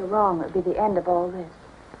 You know, if you're wrong, it would be the end of all this.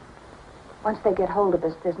 Once they get hold of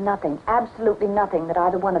us, there's nothing, absolutely nothing that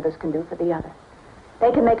either one of us can do for the other.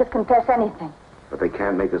 They can make us confess anything. But they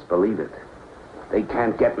can't make us believe it. They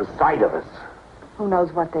can't get inside of us. Who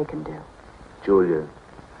knows what they can do? Julia,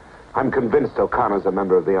 I'm convinced O'Connor's a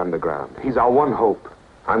member of the underground. He's our one hope.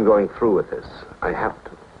 I'm going through with this. I have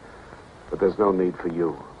to. But there's no need for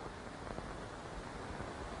you.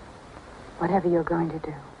 Whatever you're going to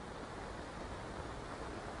do,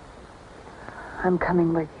 I'm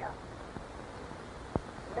coming with you.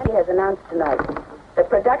 He has announced tonight that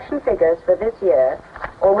production figures for this year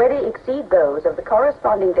already exceed those of the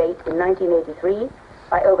corresponding date in 1983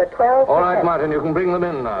 by over 12%. All right, Martin, you can bring them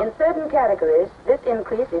in now. In certain categories, this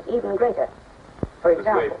increase is even greater. For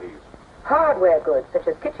example, hardware goods such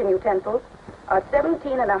as kitchen utensils are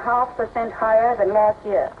 17.5% higher than last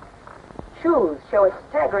year. Shoes show a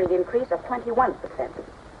staggering increase of 21%.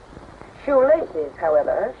 Shoelaces,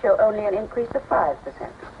 however, show only an increase of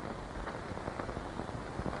 5%.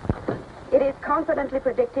 It is confidently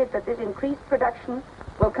predicted that this increased production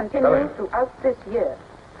will continue throughout this year.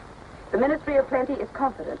 The Ministry of Plenty is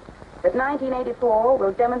confident that 1984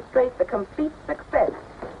 will demonstrate the complete success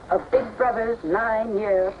of Big Brother's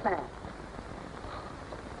 9-year plan.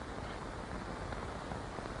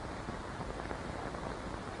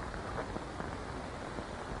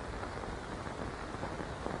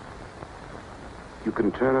 You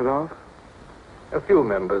can turn it off? A few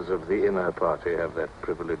members of the inner party have that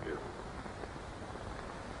privilege.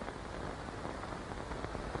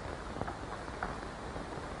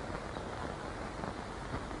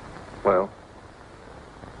 Well?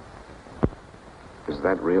 Is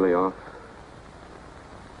that really off?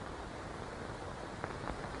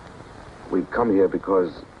 We've come here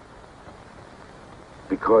because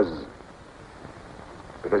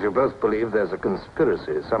you both believe there's a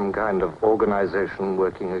conspiracy, some kind of organization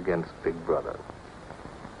working against Big Brother.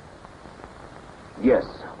 Yes,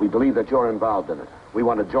 we believe that you're involved in it. We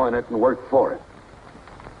want to join it and work for it.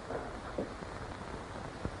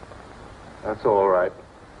 That's all right.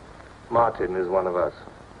 Martin is one of us.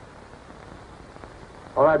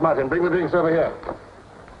 All right, Martin, bring the drinks over here.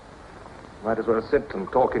 Might as well sit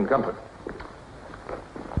and talk in comfort.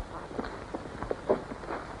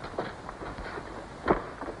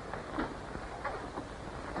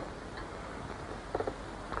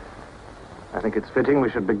 I think it's fitting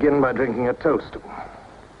we should begin by drinking a toast.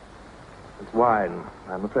 It's wine.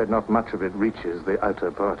 I'm afraid not much of it reaches the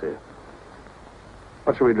outer party.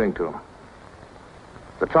 What shall we drink to?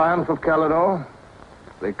 The triumph of Calidor?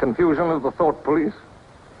 The confusion of the thought police?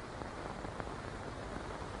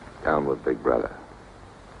 Down with Big Brother.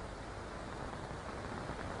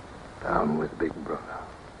 Down with Big Brother.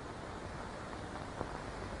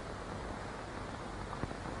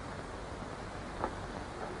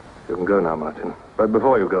 You can go now, Martin. But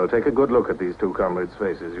before you go, take a good look at these two comrades'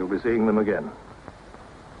 faces. You'll be seeing them again.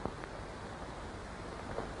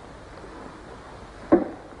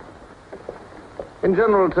 In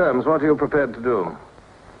general terms, what are you prepared to do?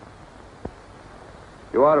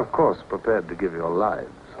 You are, of course, prepared to give your lives.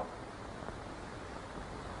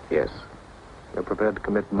 Yes. You're prepared to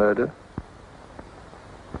commit murder?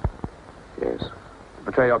 Yes. To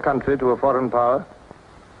betray your country to a foreign power?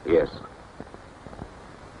 Yes.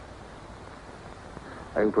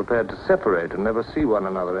 Are you prepared to separate and never see one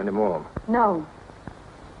another anymore? No.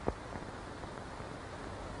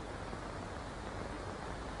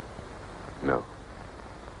 No.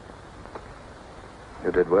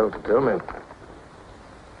 You did well to tell me.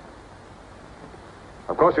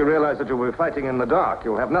 Of course, you realize that you'll be fighting in the dark.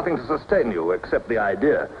 You'll have nothing to sustain you except the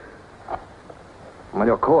idea. When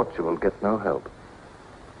you're caught, you will get no help.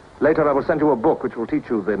 Later, I will send you a book which will teach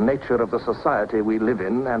you the nature of the society we live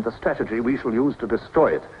in and the strategy we shall use to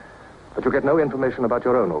destroy it. But you get no information about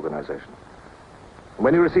your own organization.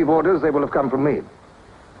 When you receive orders, they will have come from me.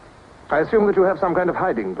 I assume that you have some kind of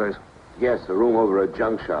hiding place. Yes, a room over a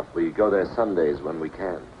junk shop. We go there Sundays when we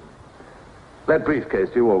can. That briefcase,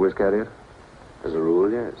 do you always carry it? As a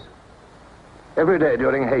rule, yes. Every day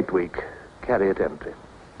during hate week, carry it empty.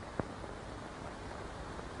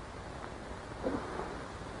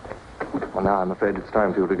 Well, now I'm afraid it's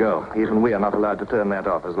time for you to go. Even we are not allowed to turn that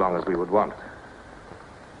off as long as we would want.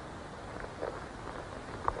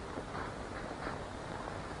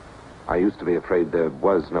 I used to be afraid there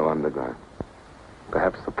was no underground.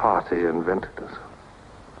 Perhaps the party invented us.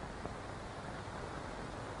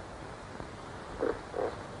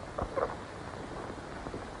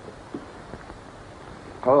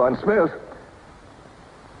 Oh, and Smith.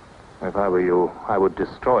 If I were you, I would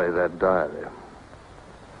destroy that diary.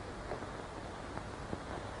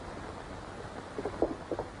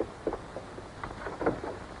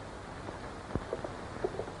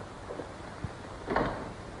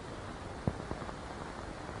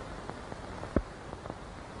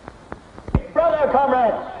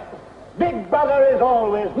 Big Brother is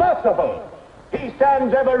always merciful. He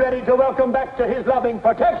stands ever ready to welcome back to his loving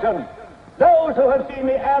protection those who have seen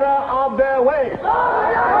the error of their ways.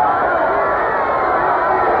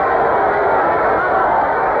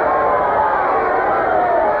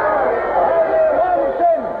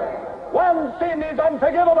 Only one sin is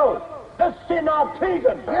unforgivable, the sin of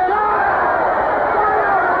treason.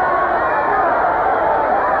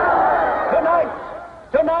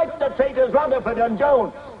 Tonight the traitors Rutherford and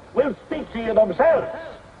Jones will speak to you themselves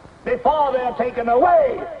before they're taken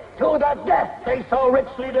away to the death they so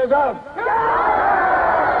richly deserve.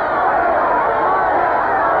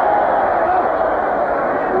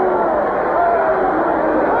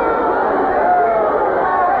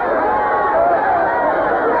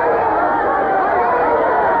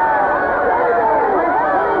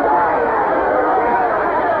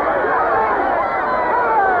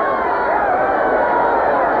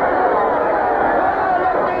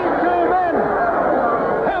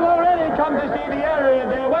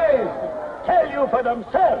 For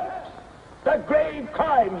themselves the grave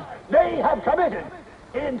crimes they have committed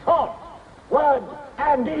in thought, word,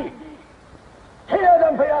 and deed. Hear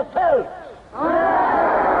them for yourselves.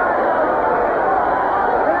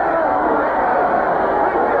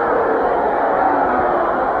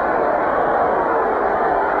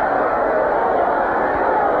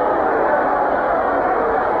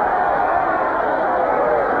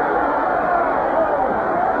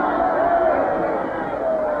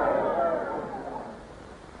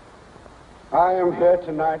 I am here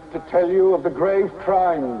tonight to tell you of the grave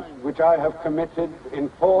crimes which I have committed in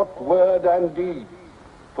thought, word, and deed,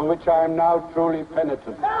 for which I am now truly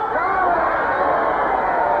penitent. I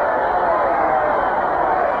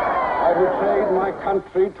betrayed my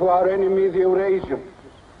country to our enemy, the Eurasians.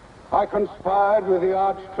 I conspired with the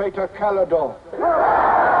arch-traitor Calidore.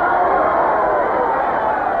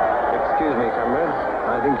 Excuse me, comrades.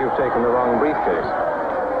 I think you've taken the wrong briefcase.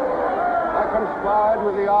 I conspired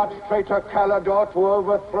with the arch-traitor Calidore to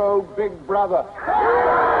overthrow Big Brother.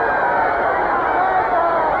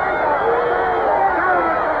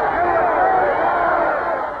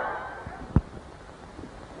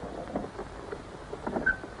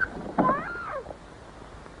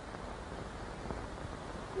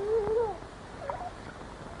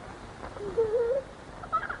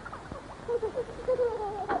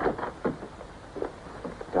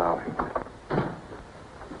 Darling.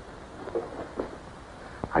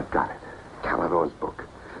 I've got it. Calidore's book.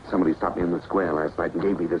 Somebody stopped me in the square last night and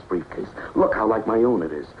gave me this briefcase. Look how like my own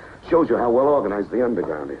it is. Shows you how well organized the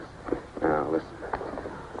underground is. Now, listen.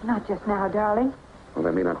 Not just now, darling. Well,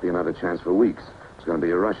 there may not be another chance for weeks. There's going to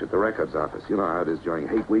be a rush at the records office. You know how it is during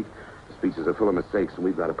hate week. The speeches are full of mistakes, and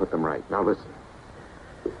we've got to put them right. Now, listen.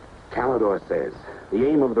 Calidore says the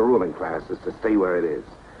aim of the ruling class is to stay where it is.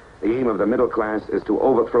 The aim of the middle class is to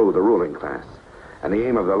overthrow the ruling class. And the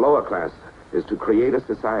aim of the lower class is to create a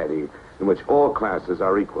society in which all classes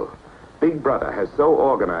are equal. Big Brother has so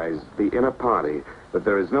organized the inner party that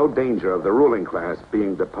there is no danger of the ruling class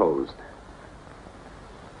being deposed.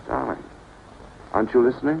 Darling, aren't you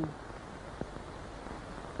listening?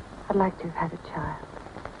 I'd like to have had a child.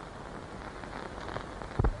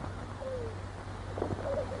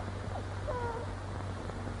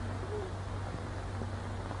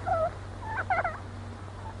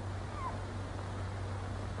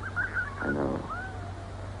 I know.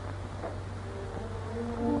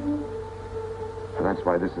 And that's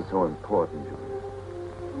why this is so important, Julia.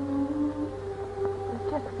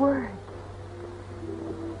 It's just words.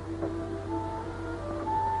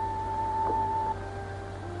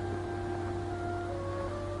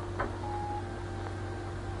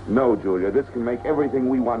 No, Julia, this can make everything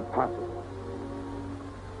we want possible.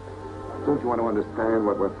 Don't you want to understand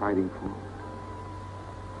what we're fighting for?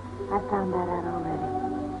 I found that out already.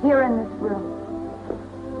 Here in this room.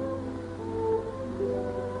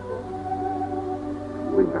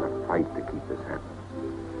 We've got to fight to keep this happening.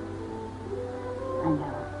 I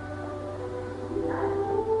know.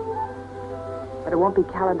 But it won't be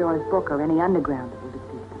Calidor's book or any underground that will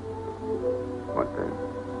defeat them. What then?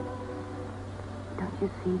 Don't you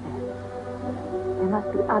see that? There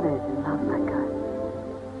must be others in love like us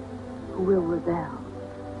who will rebel.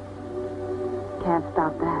 Can't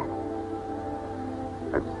stop that.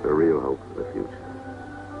 That's the real hope for the future.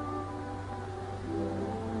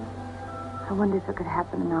 I wonder if it could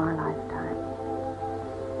happen in our lifetime.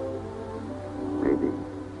 Maybe.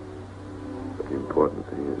 But the important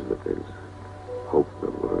thing is that there's hope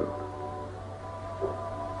in the world.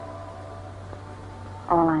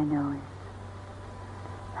 All I know is,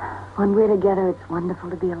 when we're together, it's wonderful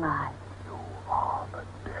to be alive. You are the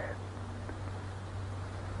dead.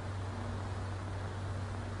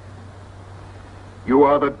 You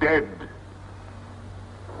are the dead.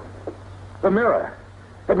 The mirror.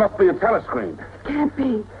 It must be a telescreen. Can't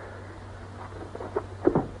be.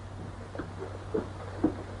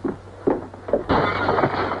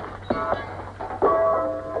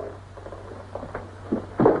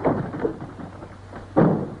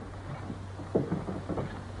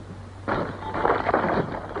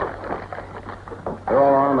 They're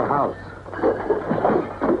all around the house.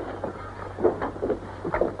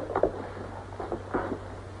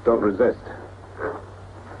 Don't resist.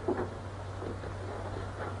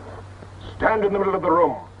 Stand in the middle of the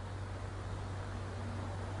room.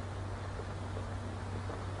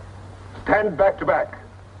 Stand back to back.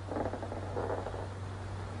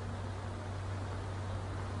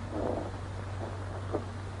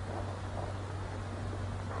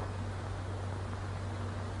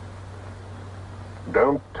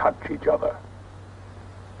 Don't touch each other.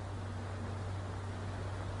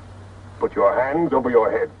 Put your hands over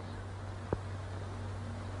your heads.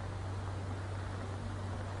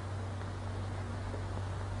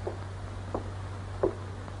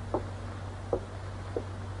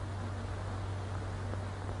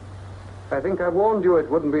 I think I warned you it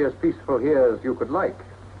wouldn't be as peaceful here as you could like.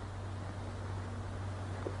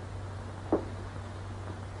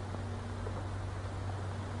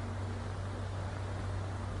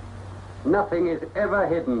 Nothing is ever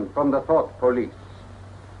hidden from the thought police.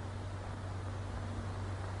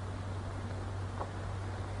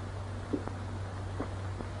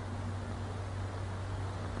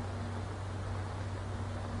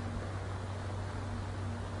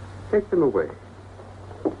 Take them away.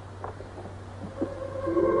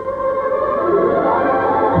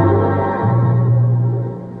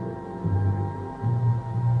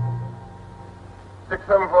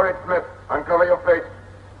 Smith, uncover your face.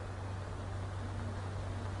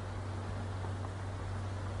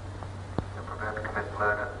 You're prepared to commit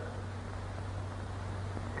murder?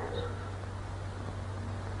 Yes.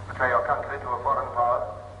 Betray your country to a foreign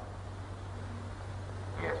power?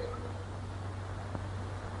 Yes.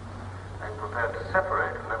 Are you prepared to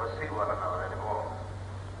separate and never see one another anymore?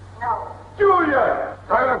 No. Julia!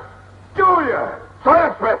 Silence! Julia!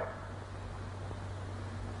 Silence, Smith!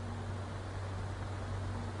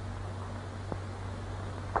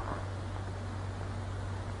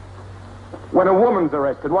 When a woman's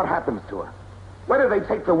arrested, what happens to her? Where do they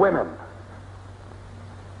take the women?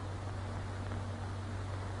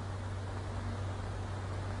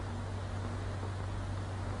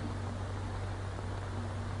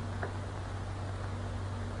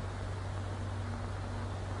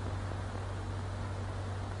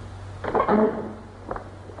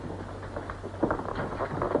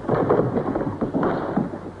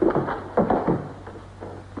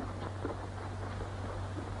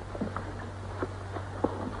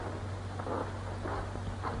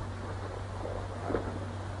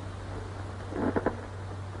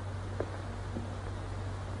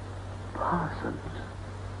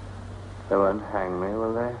 They won't hang me,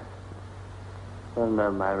 will they? They'll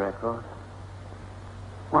know my record.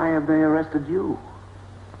 Why have they arrested you?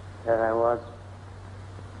 There I was,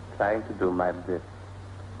 trying to do my bit,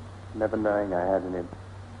 never knowing I had any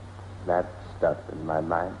bad stuff in my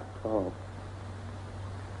mind at all.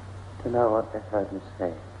 To know what they heard me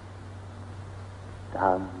say.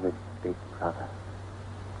 Down with Big Brother.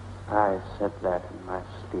 I said that in my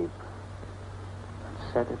sleep. And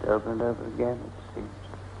said it over and over again, it seems.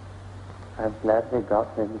 I'm glad they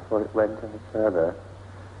got me before it went any further.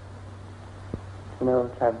 You know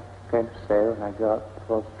what I'm going to say when I go out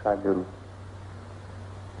before the tribunal?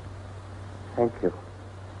 Thank you.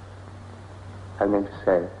 I meant to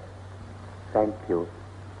say thank you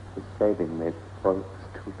for saving me before it was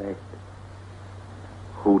too late.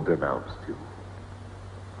 Who denounced you?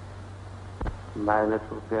 My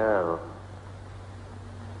little girl.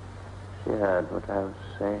 She heard what I was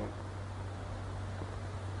saying.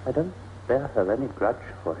 I don't bear her any grudge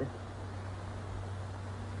for it.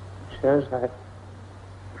 It shows I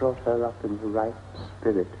brought her up in the right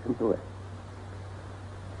spirit anyway.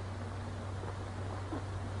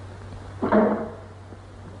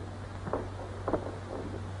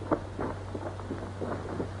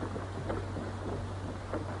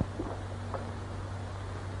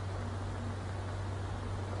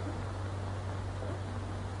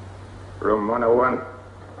 Room 101.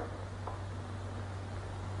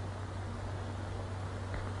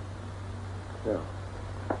 No.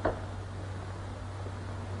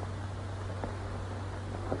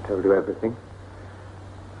 I've told you everything.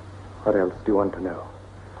 What else do you want to know?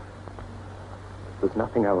 There's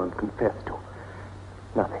nothing I won't confess to.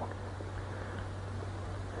 Nothing.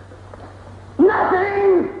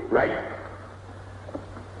 Nothing! Right.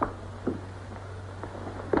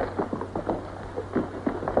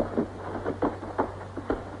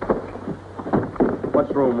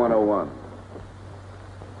 What's room 101?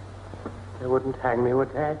 They wouldn't hang me,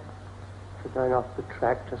 would they? For going off the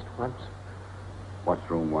track just once. What's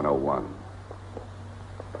room 101?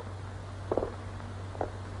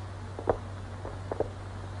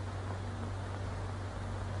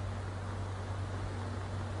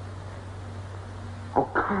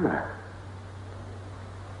 O'Connor.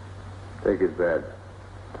 Take his bed.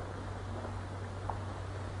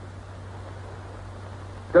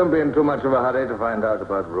 Don't be in too much of a hurry to find out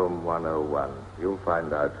about room 101. You'll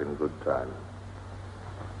find out in good time.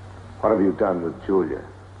 What have you done with Julia?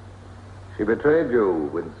 She betrayed you,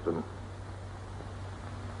 Winston.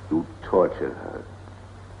 You tortured her.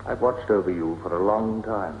 I've watched over you for a long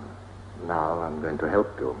time. Now I'm going to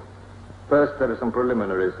help you. First, there are some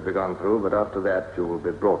preliminaries to be gone through, but after that, you will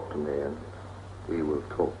be brought to me and we will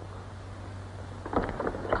talk.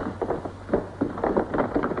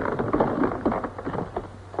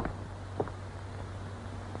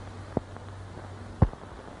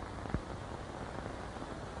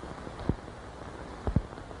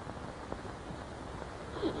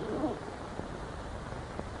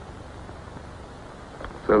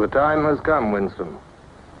 So the time has come, Winston.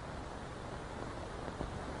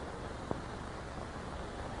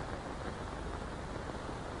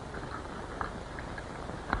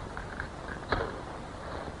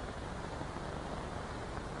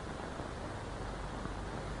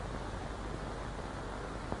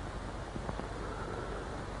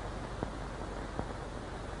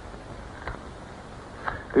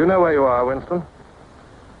 Do you know where you are, Winston?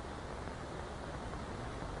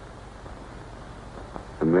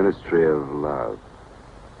 The Ministry of Love.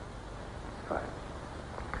 Fine.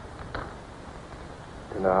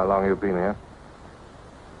 Do you know how long you've been here?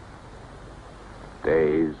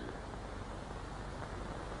 Days.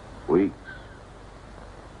 Weeks.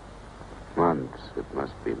 Months. It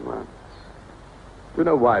must be months. Do you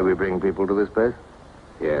know why we bring people to this place?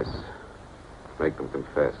 Yes. Make them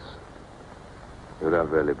confess. You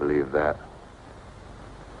don't really believe that?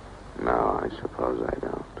 No, I suppose I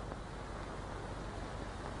don't.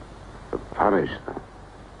 To punish them.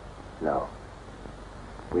 No.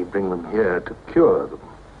 We bring them here to cure them,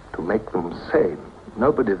 to make them sane.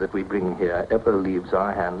 Nobody that we bring here ever leaves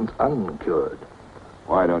our hands uncured.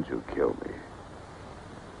 Why don't you kill me?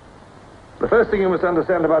 The first thing you must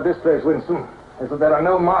understand about this place, Winston, is that there are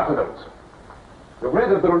no martyrdoms. You've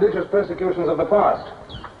read of the religious persecutions of the past.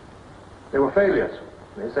 They were failures.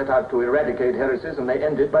 They set out to eradicate heresies, and they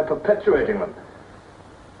ended by perpetuating them.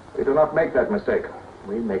 We do not make that mistake.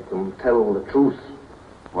 We make them tell the truth.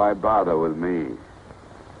 Why bother with me?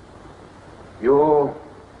 You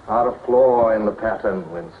are a flaw in the pattern,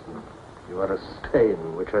 Winston. You are a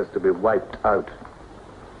stain which has to be wiped out.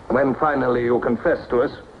 When finally you confess to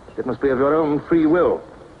us, it must be of your own free will.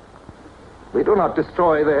 We do not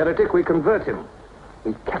destroy the heretic, we convert him.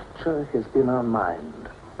 We capture his inner mind.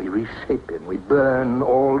 We reshape him. We burn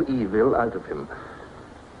all evil out of him.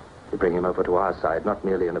 We bring him over to our side, not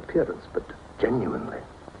merely in appearance, but genuinely.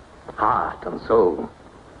 Heart and soul.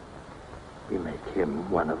 We make him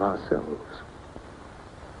one of ourselves.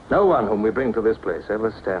 No one whom we bring to this place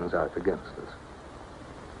ever stands out against us.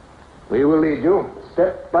 We will lead you,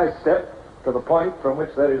 step by step, to the point from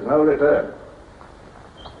which there is no return.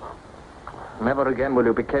 Never again will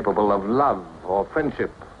you be capable of love or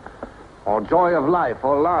friendship, or joy of life,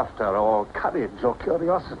 or laughter, or courage, or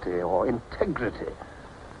curiosity, or integrity.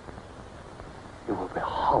 You will be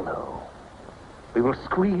hollow, We will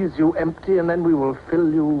squeeze you empty, and then we will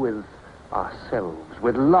fill you with ourselves,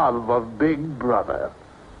 with love of Big Brother.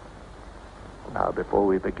 Now, before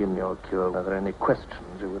we begin your cure, are there any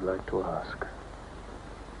questions you would like to ask?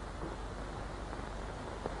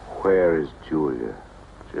 Where is Julia?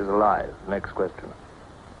 She is alive. Next question.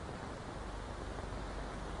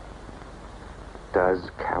 Does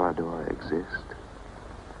Calidor exist?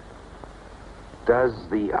 Does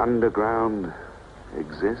the underground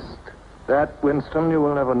exist? That, Winston, you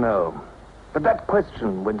will never know. But that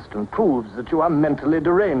question, Winston, proves that you are mentally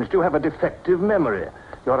deranged. You have a defective memory.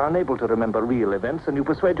 You're unable to remember real events, and you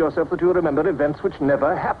persuade yourself that you remember events which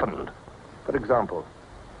never happened. For example,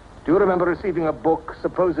 do you remember receiving a book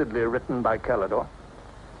supposedly written by Calidor?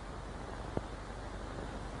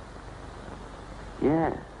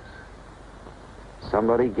 Yes.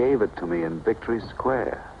 Somebody gave it to me in Victory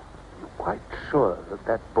Square. You're quite sure that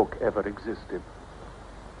that book ever existed?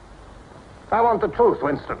 I want the truth,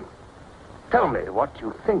 Winston. Tell me what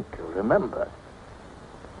you think you remember.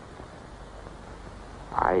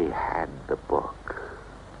 I had the book.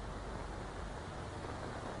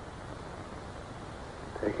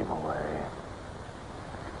 Take him away.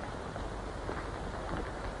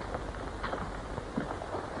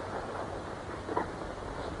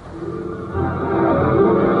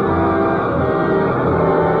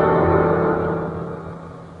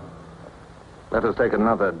 Let us take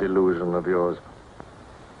another delusion of yours.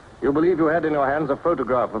 You believe you had in your hands a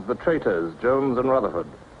photograph of the traitors, Jones and Rutherford.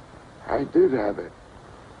 I did have it.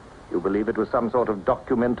 You believe it was some sort of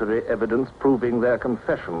documentary evidence proving their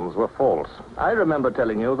confessions were false. I remember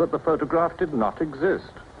telling you that the photograph did not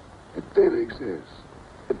exist. It did exist.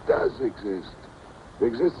 It does exist. It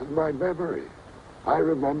exists in my memory. I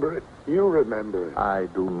remember it. You remember it. I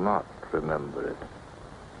do not remember it.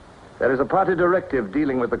 There is a party directive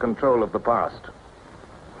dealing with the control of the past.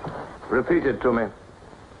 Repeat it to me.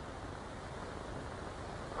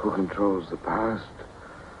 Who controls the past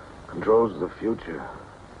controls the future.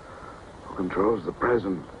 Who controls the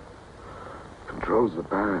present controls the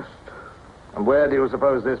past. And where do you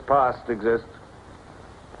suppose this past exists?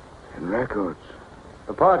 In records.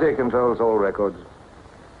 The party controls all records.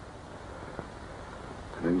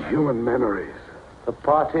 And in human memories. The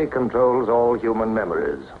party controls all human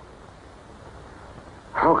memories.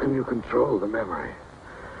 How can you control the memory?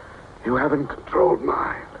 You haven't controlled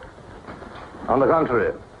mine. On the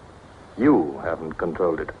contrary, you haven't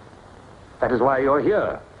controlled it. That is why you're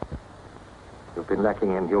here. You've been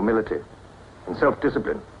lacking in humility, in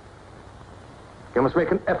self-discipline. You must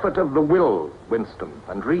make an effort of the will, Winston,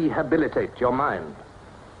 and rehabilitate your mind.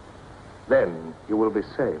 Then you will be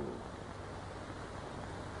sane.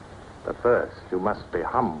 But first, you must be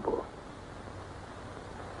humble.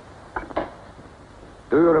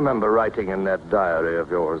 Do you remember writing in that diary of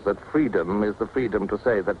yours that freedom is the freedom to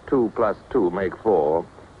say that 2 plus 2 make 4?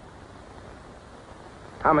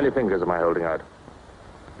 How many fingers am I holding out?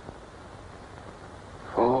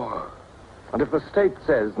 4. And if the state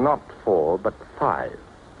says not 4, but 5,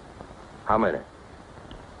 how many?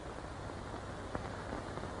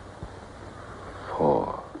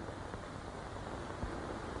 4.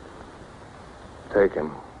 Take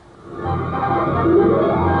him.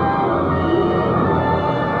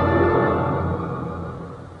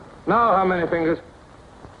 Now, how many fingers?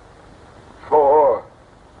 4.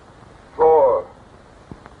 4.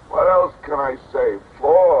 What else can I say?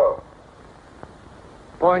 4.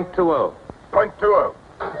 .20. .20.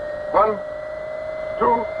 1, 2,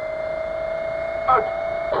 out.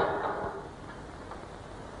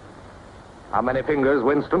 How many fingers,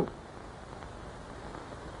 Winston?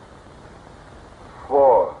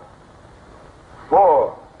 4.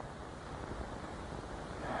 4.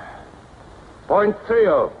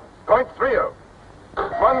 .30. .30.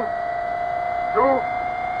 1, 2,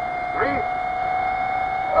 3,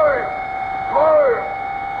 5,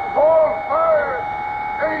 4, 5.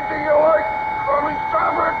 Anything you like. Only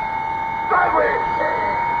stop it. Stop it.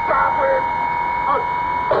 Stop it. Out.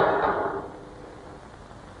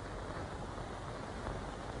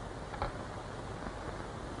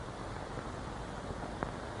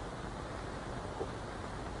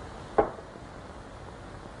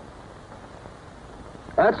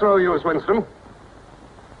 That's no use, Winston.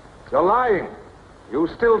 You're lying. You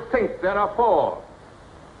still think there are 4.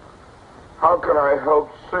 How can I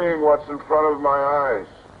help seeing what's in front of my eyes?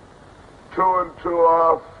 2 and 2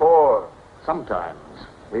 are 4. Sometimes.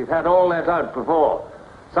 We've had all that out before.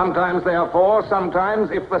 Sometimes they are 4,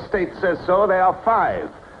 sometimes, if the state says so, they are 5.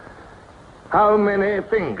 How many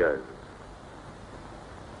fingers?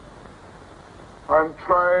 I'm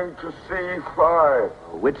trying to see 5.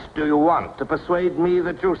 Which do you want? To persuade me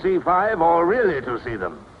that you see 5 or really to see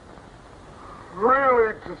them?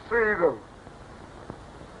 Really to see them.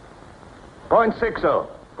 Point 60.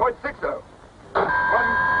 Point 60. 1, 2, 3,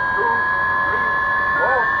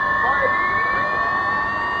 4,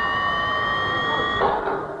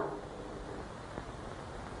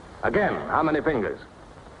 5. Again, how many fingers?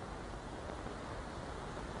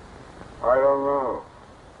 I don't know.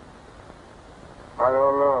 I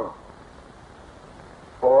don't know.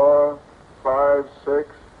 4, 5, 6.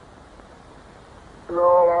 In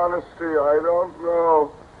all honesty, I don't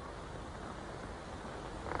know.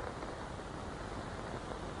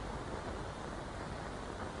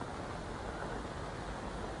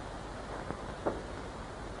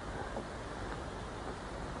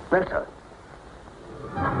 Better.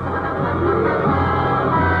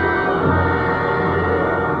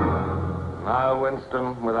 Now,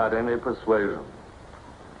 Winston, without any persuasion.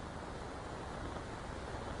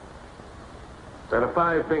 There are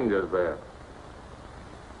 5 fingers there.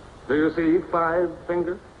 Do you see 5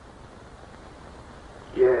 fingers?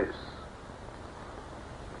 Yes.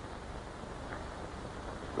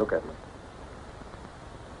 Look at me.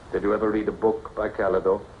 Did you ever read a book by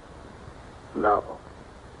Calidore? No.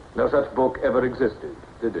 No such book ever existed,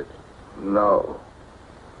 did it? No.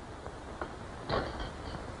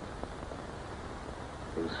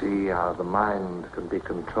 You see how the mind can be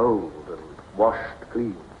controlled and washed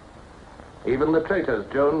clean. Even the traitors,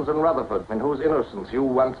 Jones and Rutherford, in whose innocence you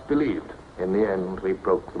once believed, in the end we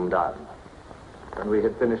broke them down. When we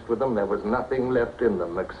had finished with them, there was nothing left in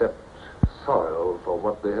them except sorrow for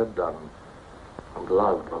what they had done and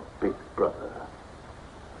love of Big Brother.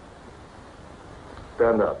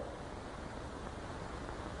 Stand up.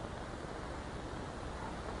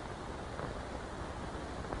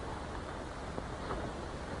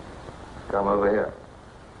 Come over here.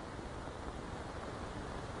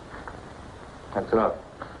 That's enough.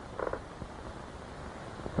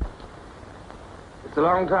 It's a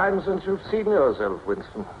long time since you've seen yourself,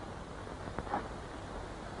 Winston.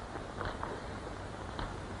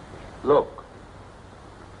 Look.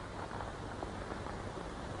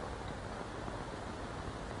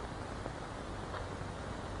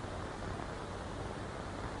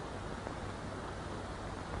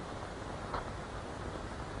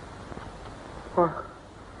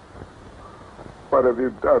 What have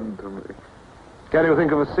you done to me? Can you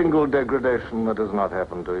think of a single degradation that has not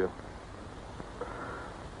happened to you?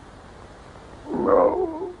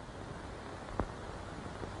 No.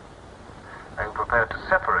 Are you prepared to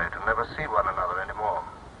separate and never see one another anymore?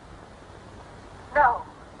 No.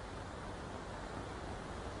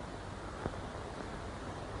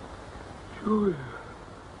 Julia.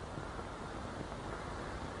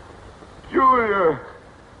 Julia.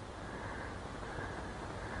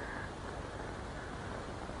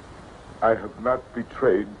 I have not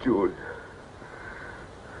betrayed Julia.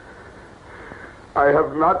 I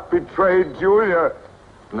have not betrayed Julia.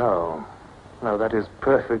 No. No, that is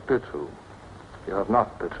perfectly true. You have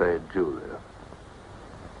not betrayed Julia.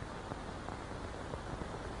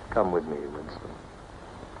 Come with me, Winston.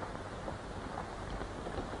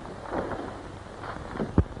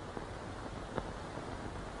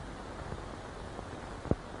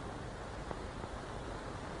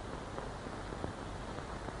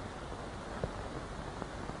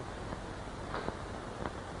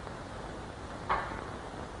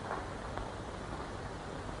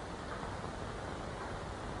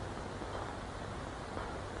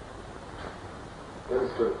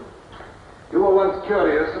 Winston, you were once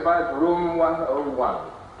curious about room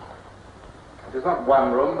 101. It is not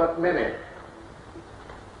one room, but many.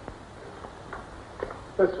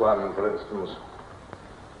 This one, for instance.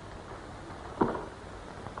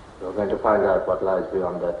 You're going to find out what lies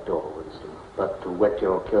beyond that door, Winston. But to whet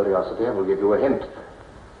your curiosity, I will give you a hint.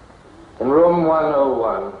 In room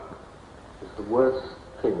 101 is the worst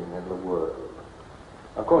thing in the world.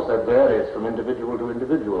 Of course, that varies from individual to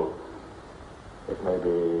individual. It may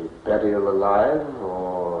be burial alive,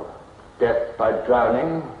 or death by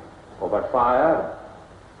drowning, or by fire,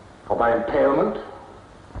 or by impalement,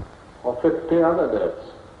 or 50 other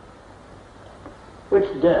deaths.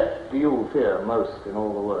 Which death do you fear most in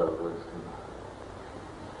all the world, Winston?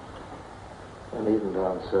 I needn't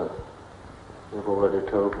answer. You've already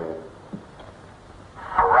told me.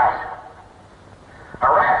 A rat. A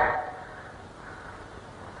rat.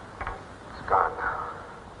 It's gone now.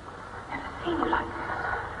 Never seen you like this.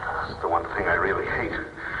 This is the one thing I really hate.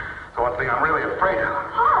 The one thing I'm really afraid of.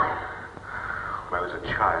 Why? When I was a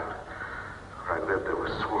child, where I lived, there were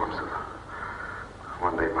swarms of them.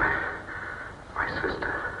 One day, my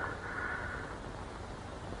sister,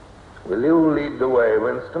 Will you lead the way,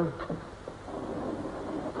 Winston?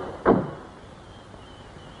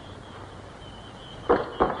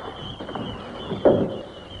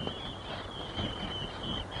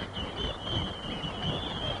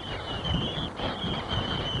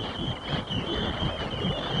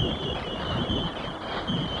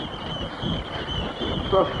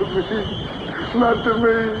 Not to me. Not to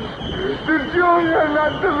me. To Julia,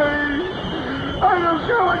 not to me. I don't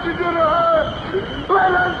care what you do to her.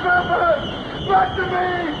 Let her suffer. Not to me.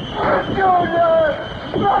 To Julia.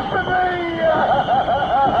 Not to me.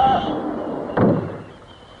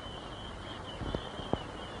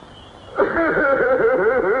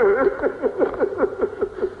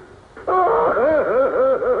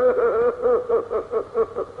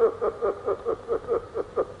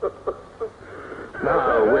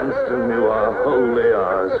 Now, Winston, you are wholly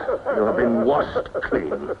ours. You have been washed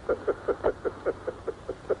clean.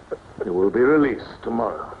 You will be released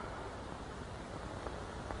tomorrow.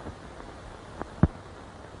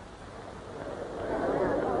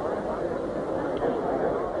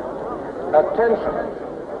 Attention.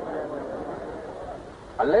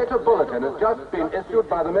 A later bulletin has just been issued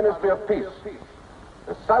by the Ministry of Peace.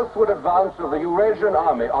 The southward advance of the Eurasian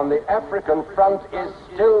army on the African front is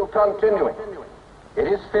still continuing. It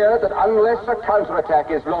is feared that unless a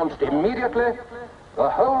counterattack is launched immediately, the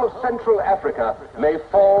whole of Central Africa may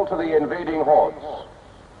fall to the invading hordes.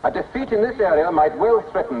 A defeat in this area might well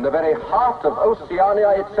threaten the very heart of Oceania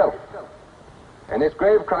itself. In this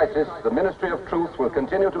grave crisis, the Ministry of Truth will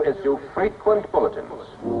continue to issue frequent bulletins.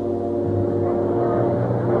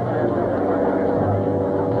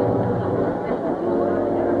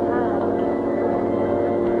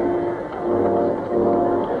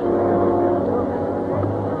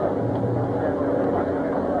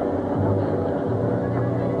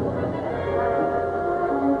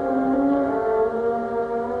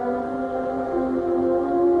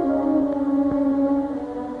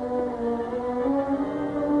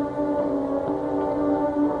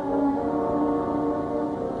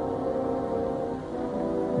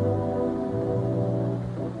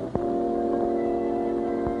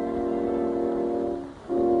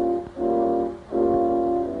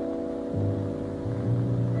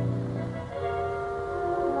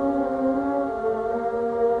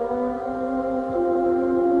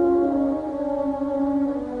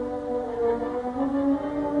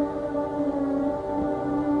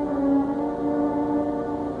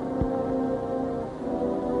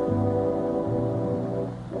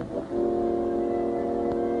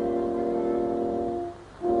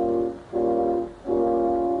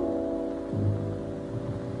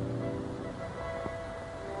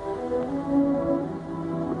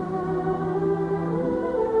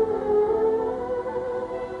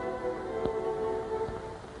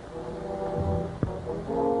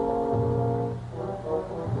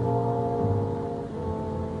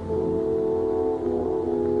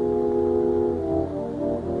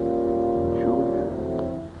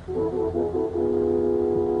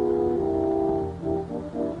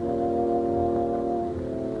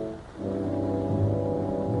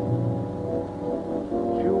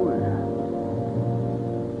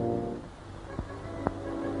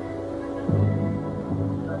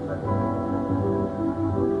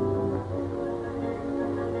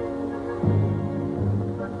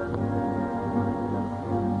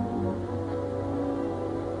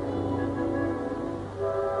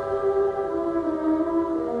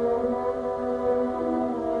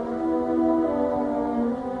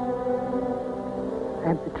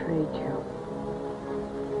 I betrayed you.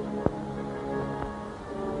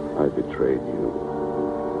 I betrayed you.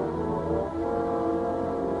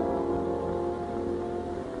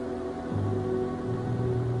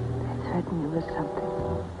 I threatened you with something.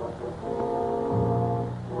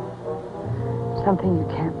 Something you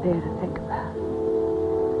can't bear to think about.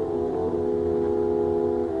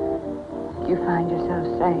 You find yourself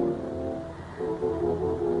saying,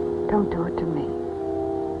 don't do it to me.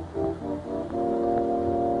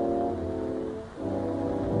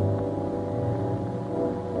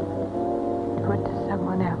 Do it to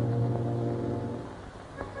someone else.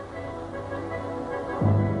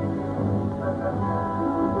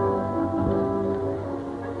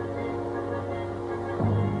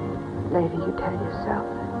 Later, you tell yourself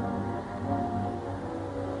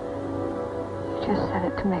you just said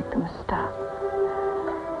it to make them stop.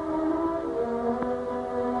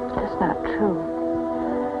 That's not true.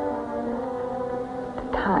 The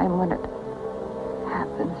time when it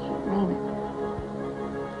happens, you mean it.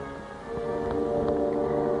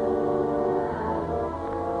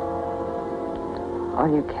 All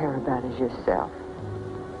you care about is yourself.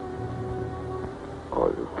 All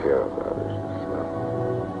you care about it.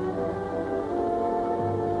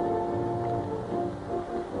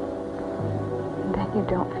 And then you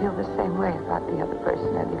don't feel the same way about the other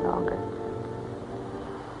person any longer.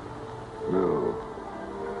 No.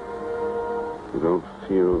 You don't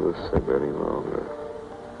feel the same any longer.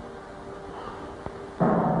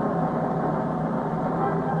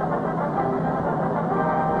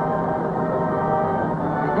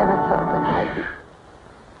 I never thought that I'd be...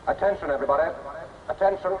 Attention, everybody.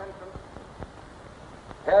 Attention.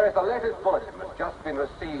 Here is the latest bulletin that's just been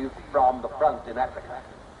received from the front in Africa.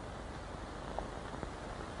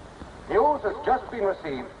 News has just been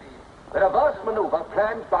received that a vast maneuver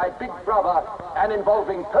planned by Big Brother and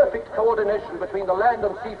involving perfect coordination between the land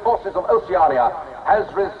and sea forces of Oceania has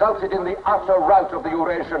resulted in the utter rout of the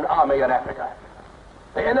Eurasian army in Africa.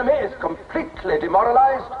 The enemy is completely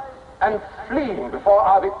demoralized and fleeing before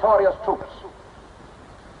our victorious troops.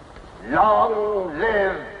 Long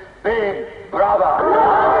live Big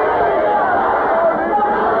Brother!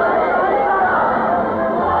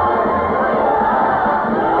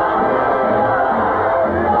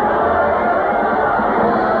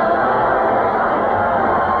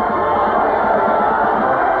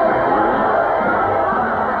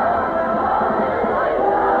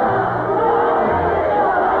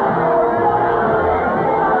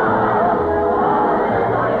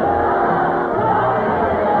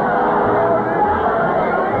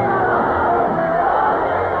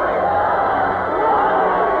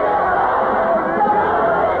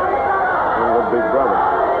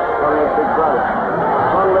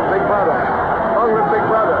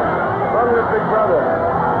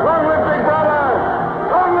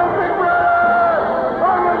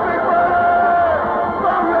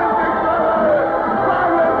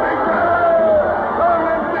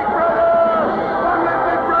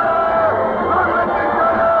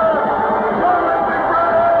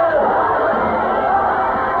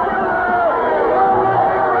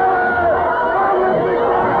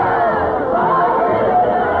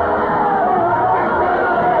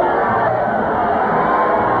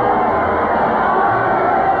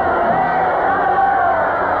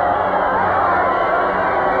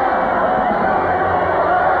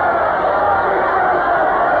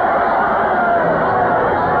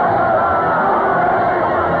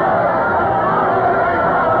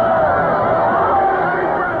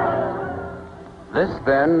 This,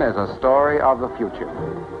 then, is a story of the future.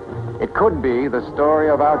 It could be the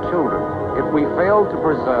story of our children if we fail to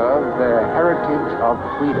preserve their heritage of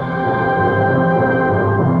freedom.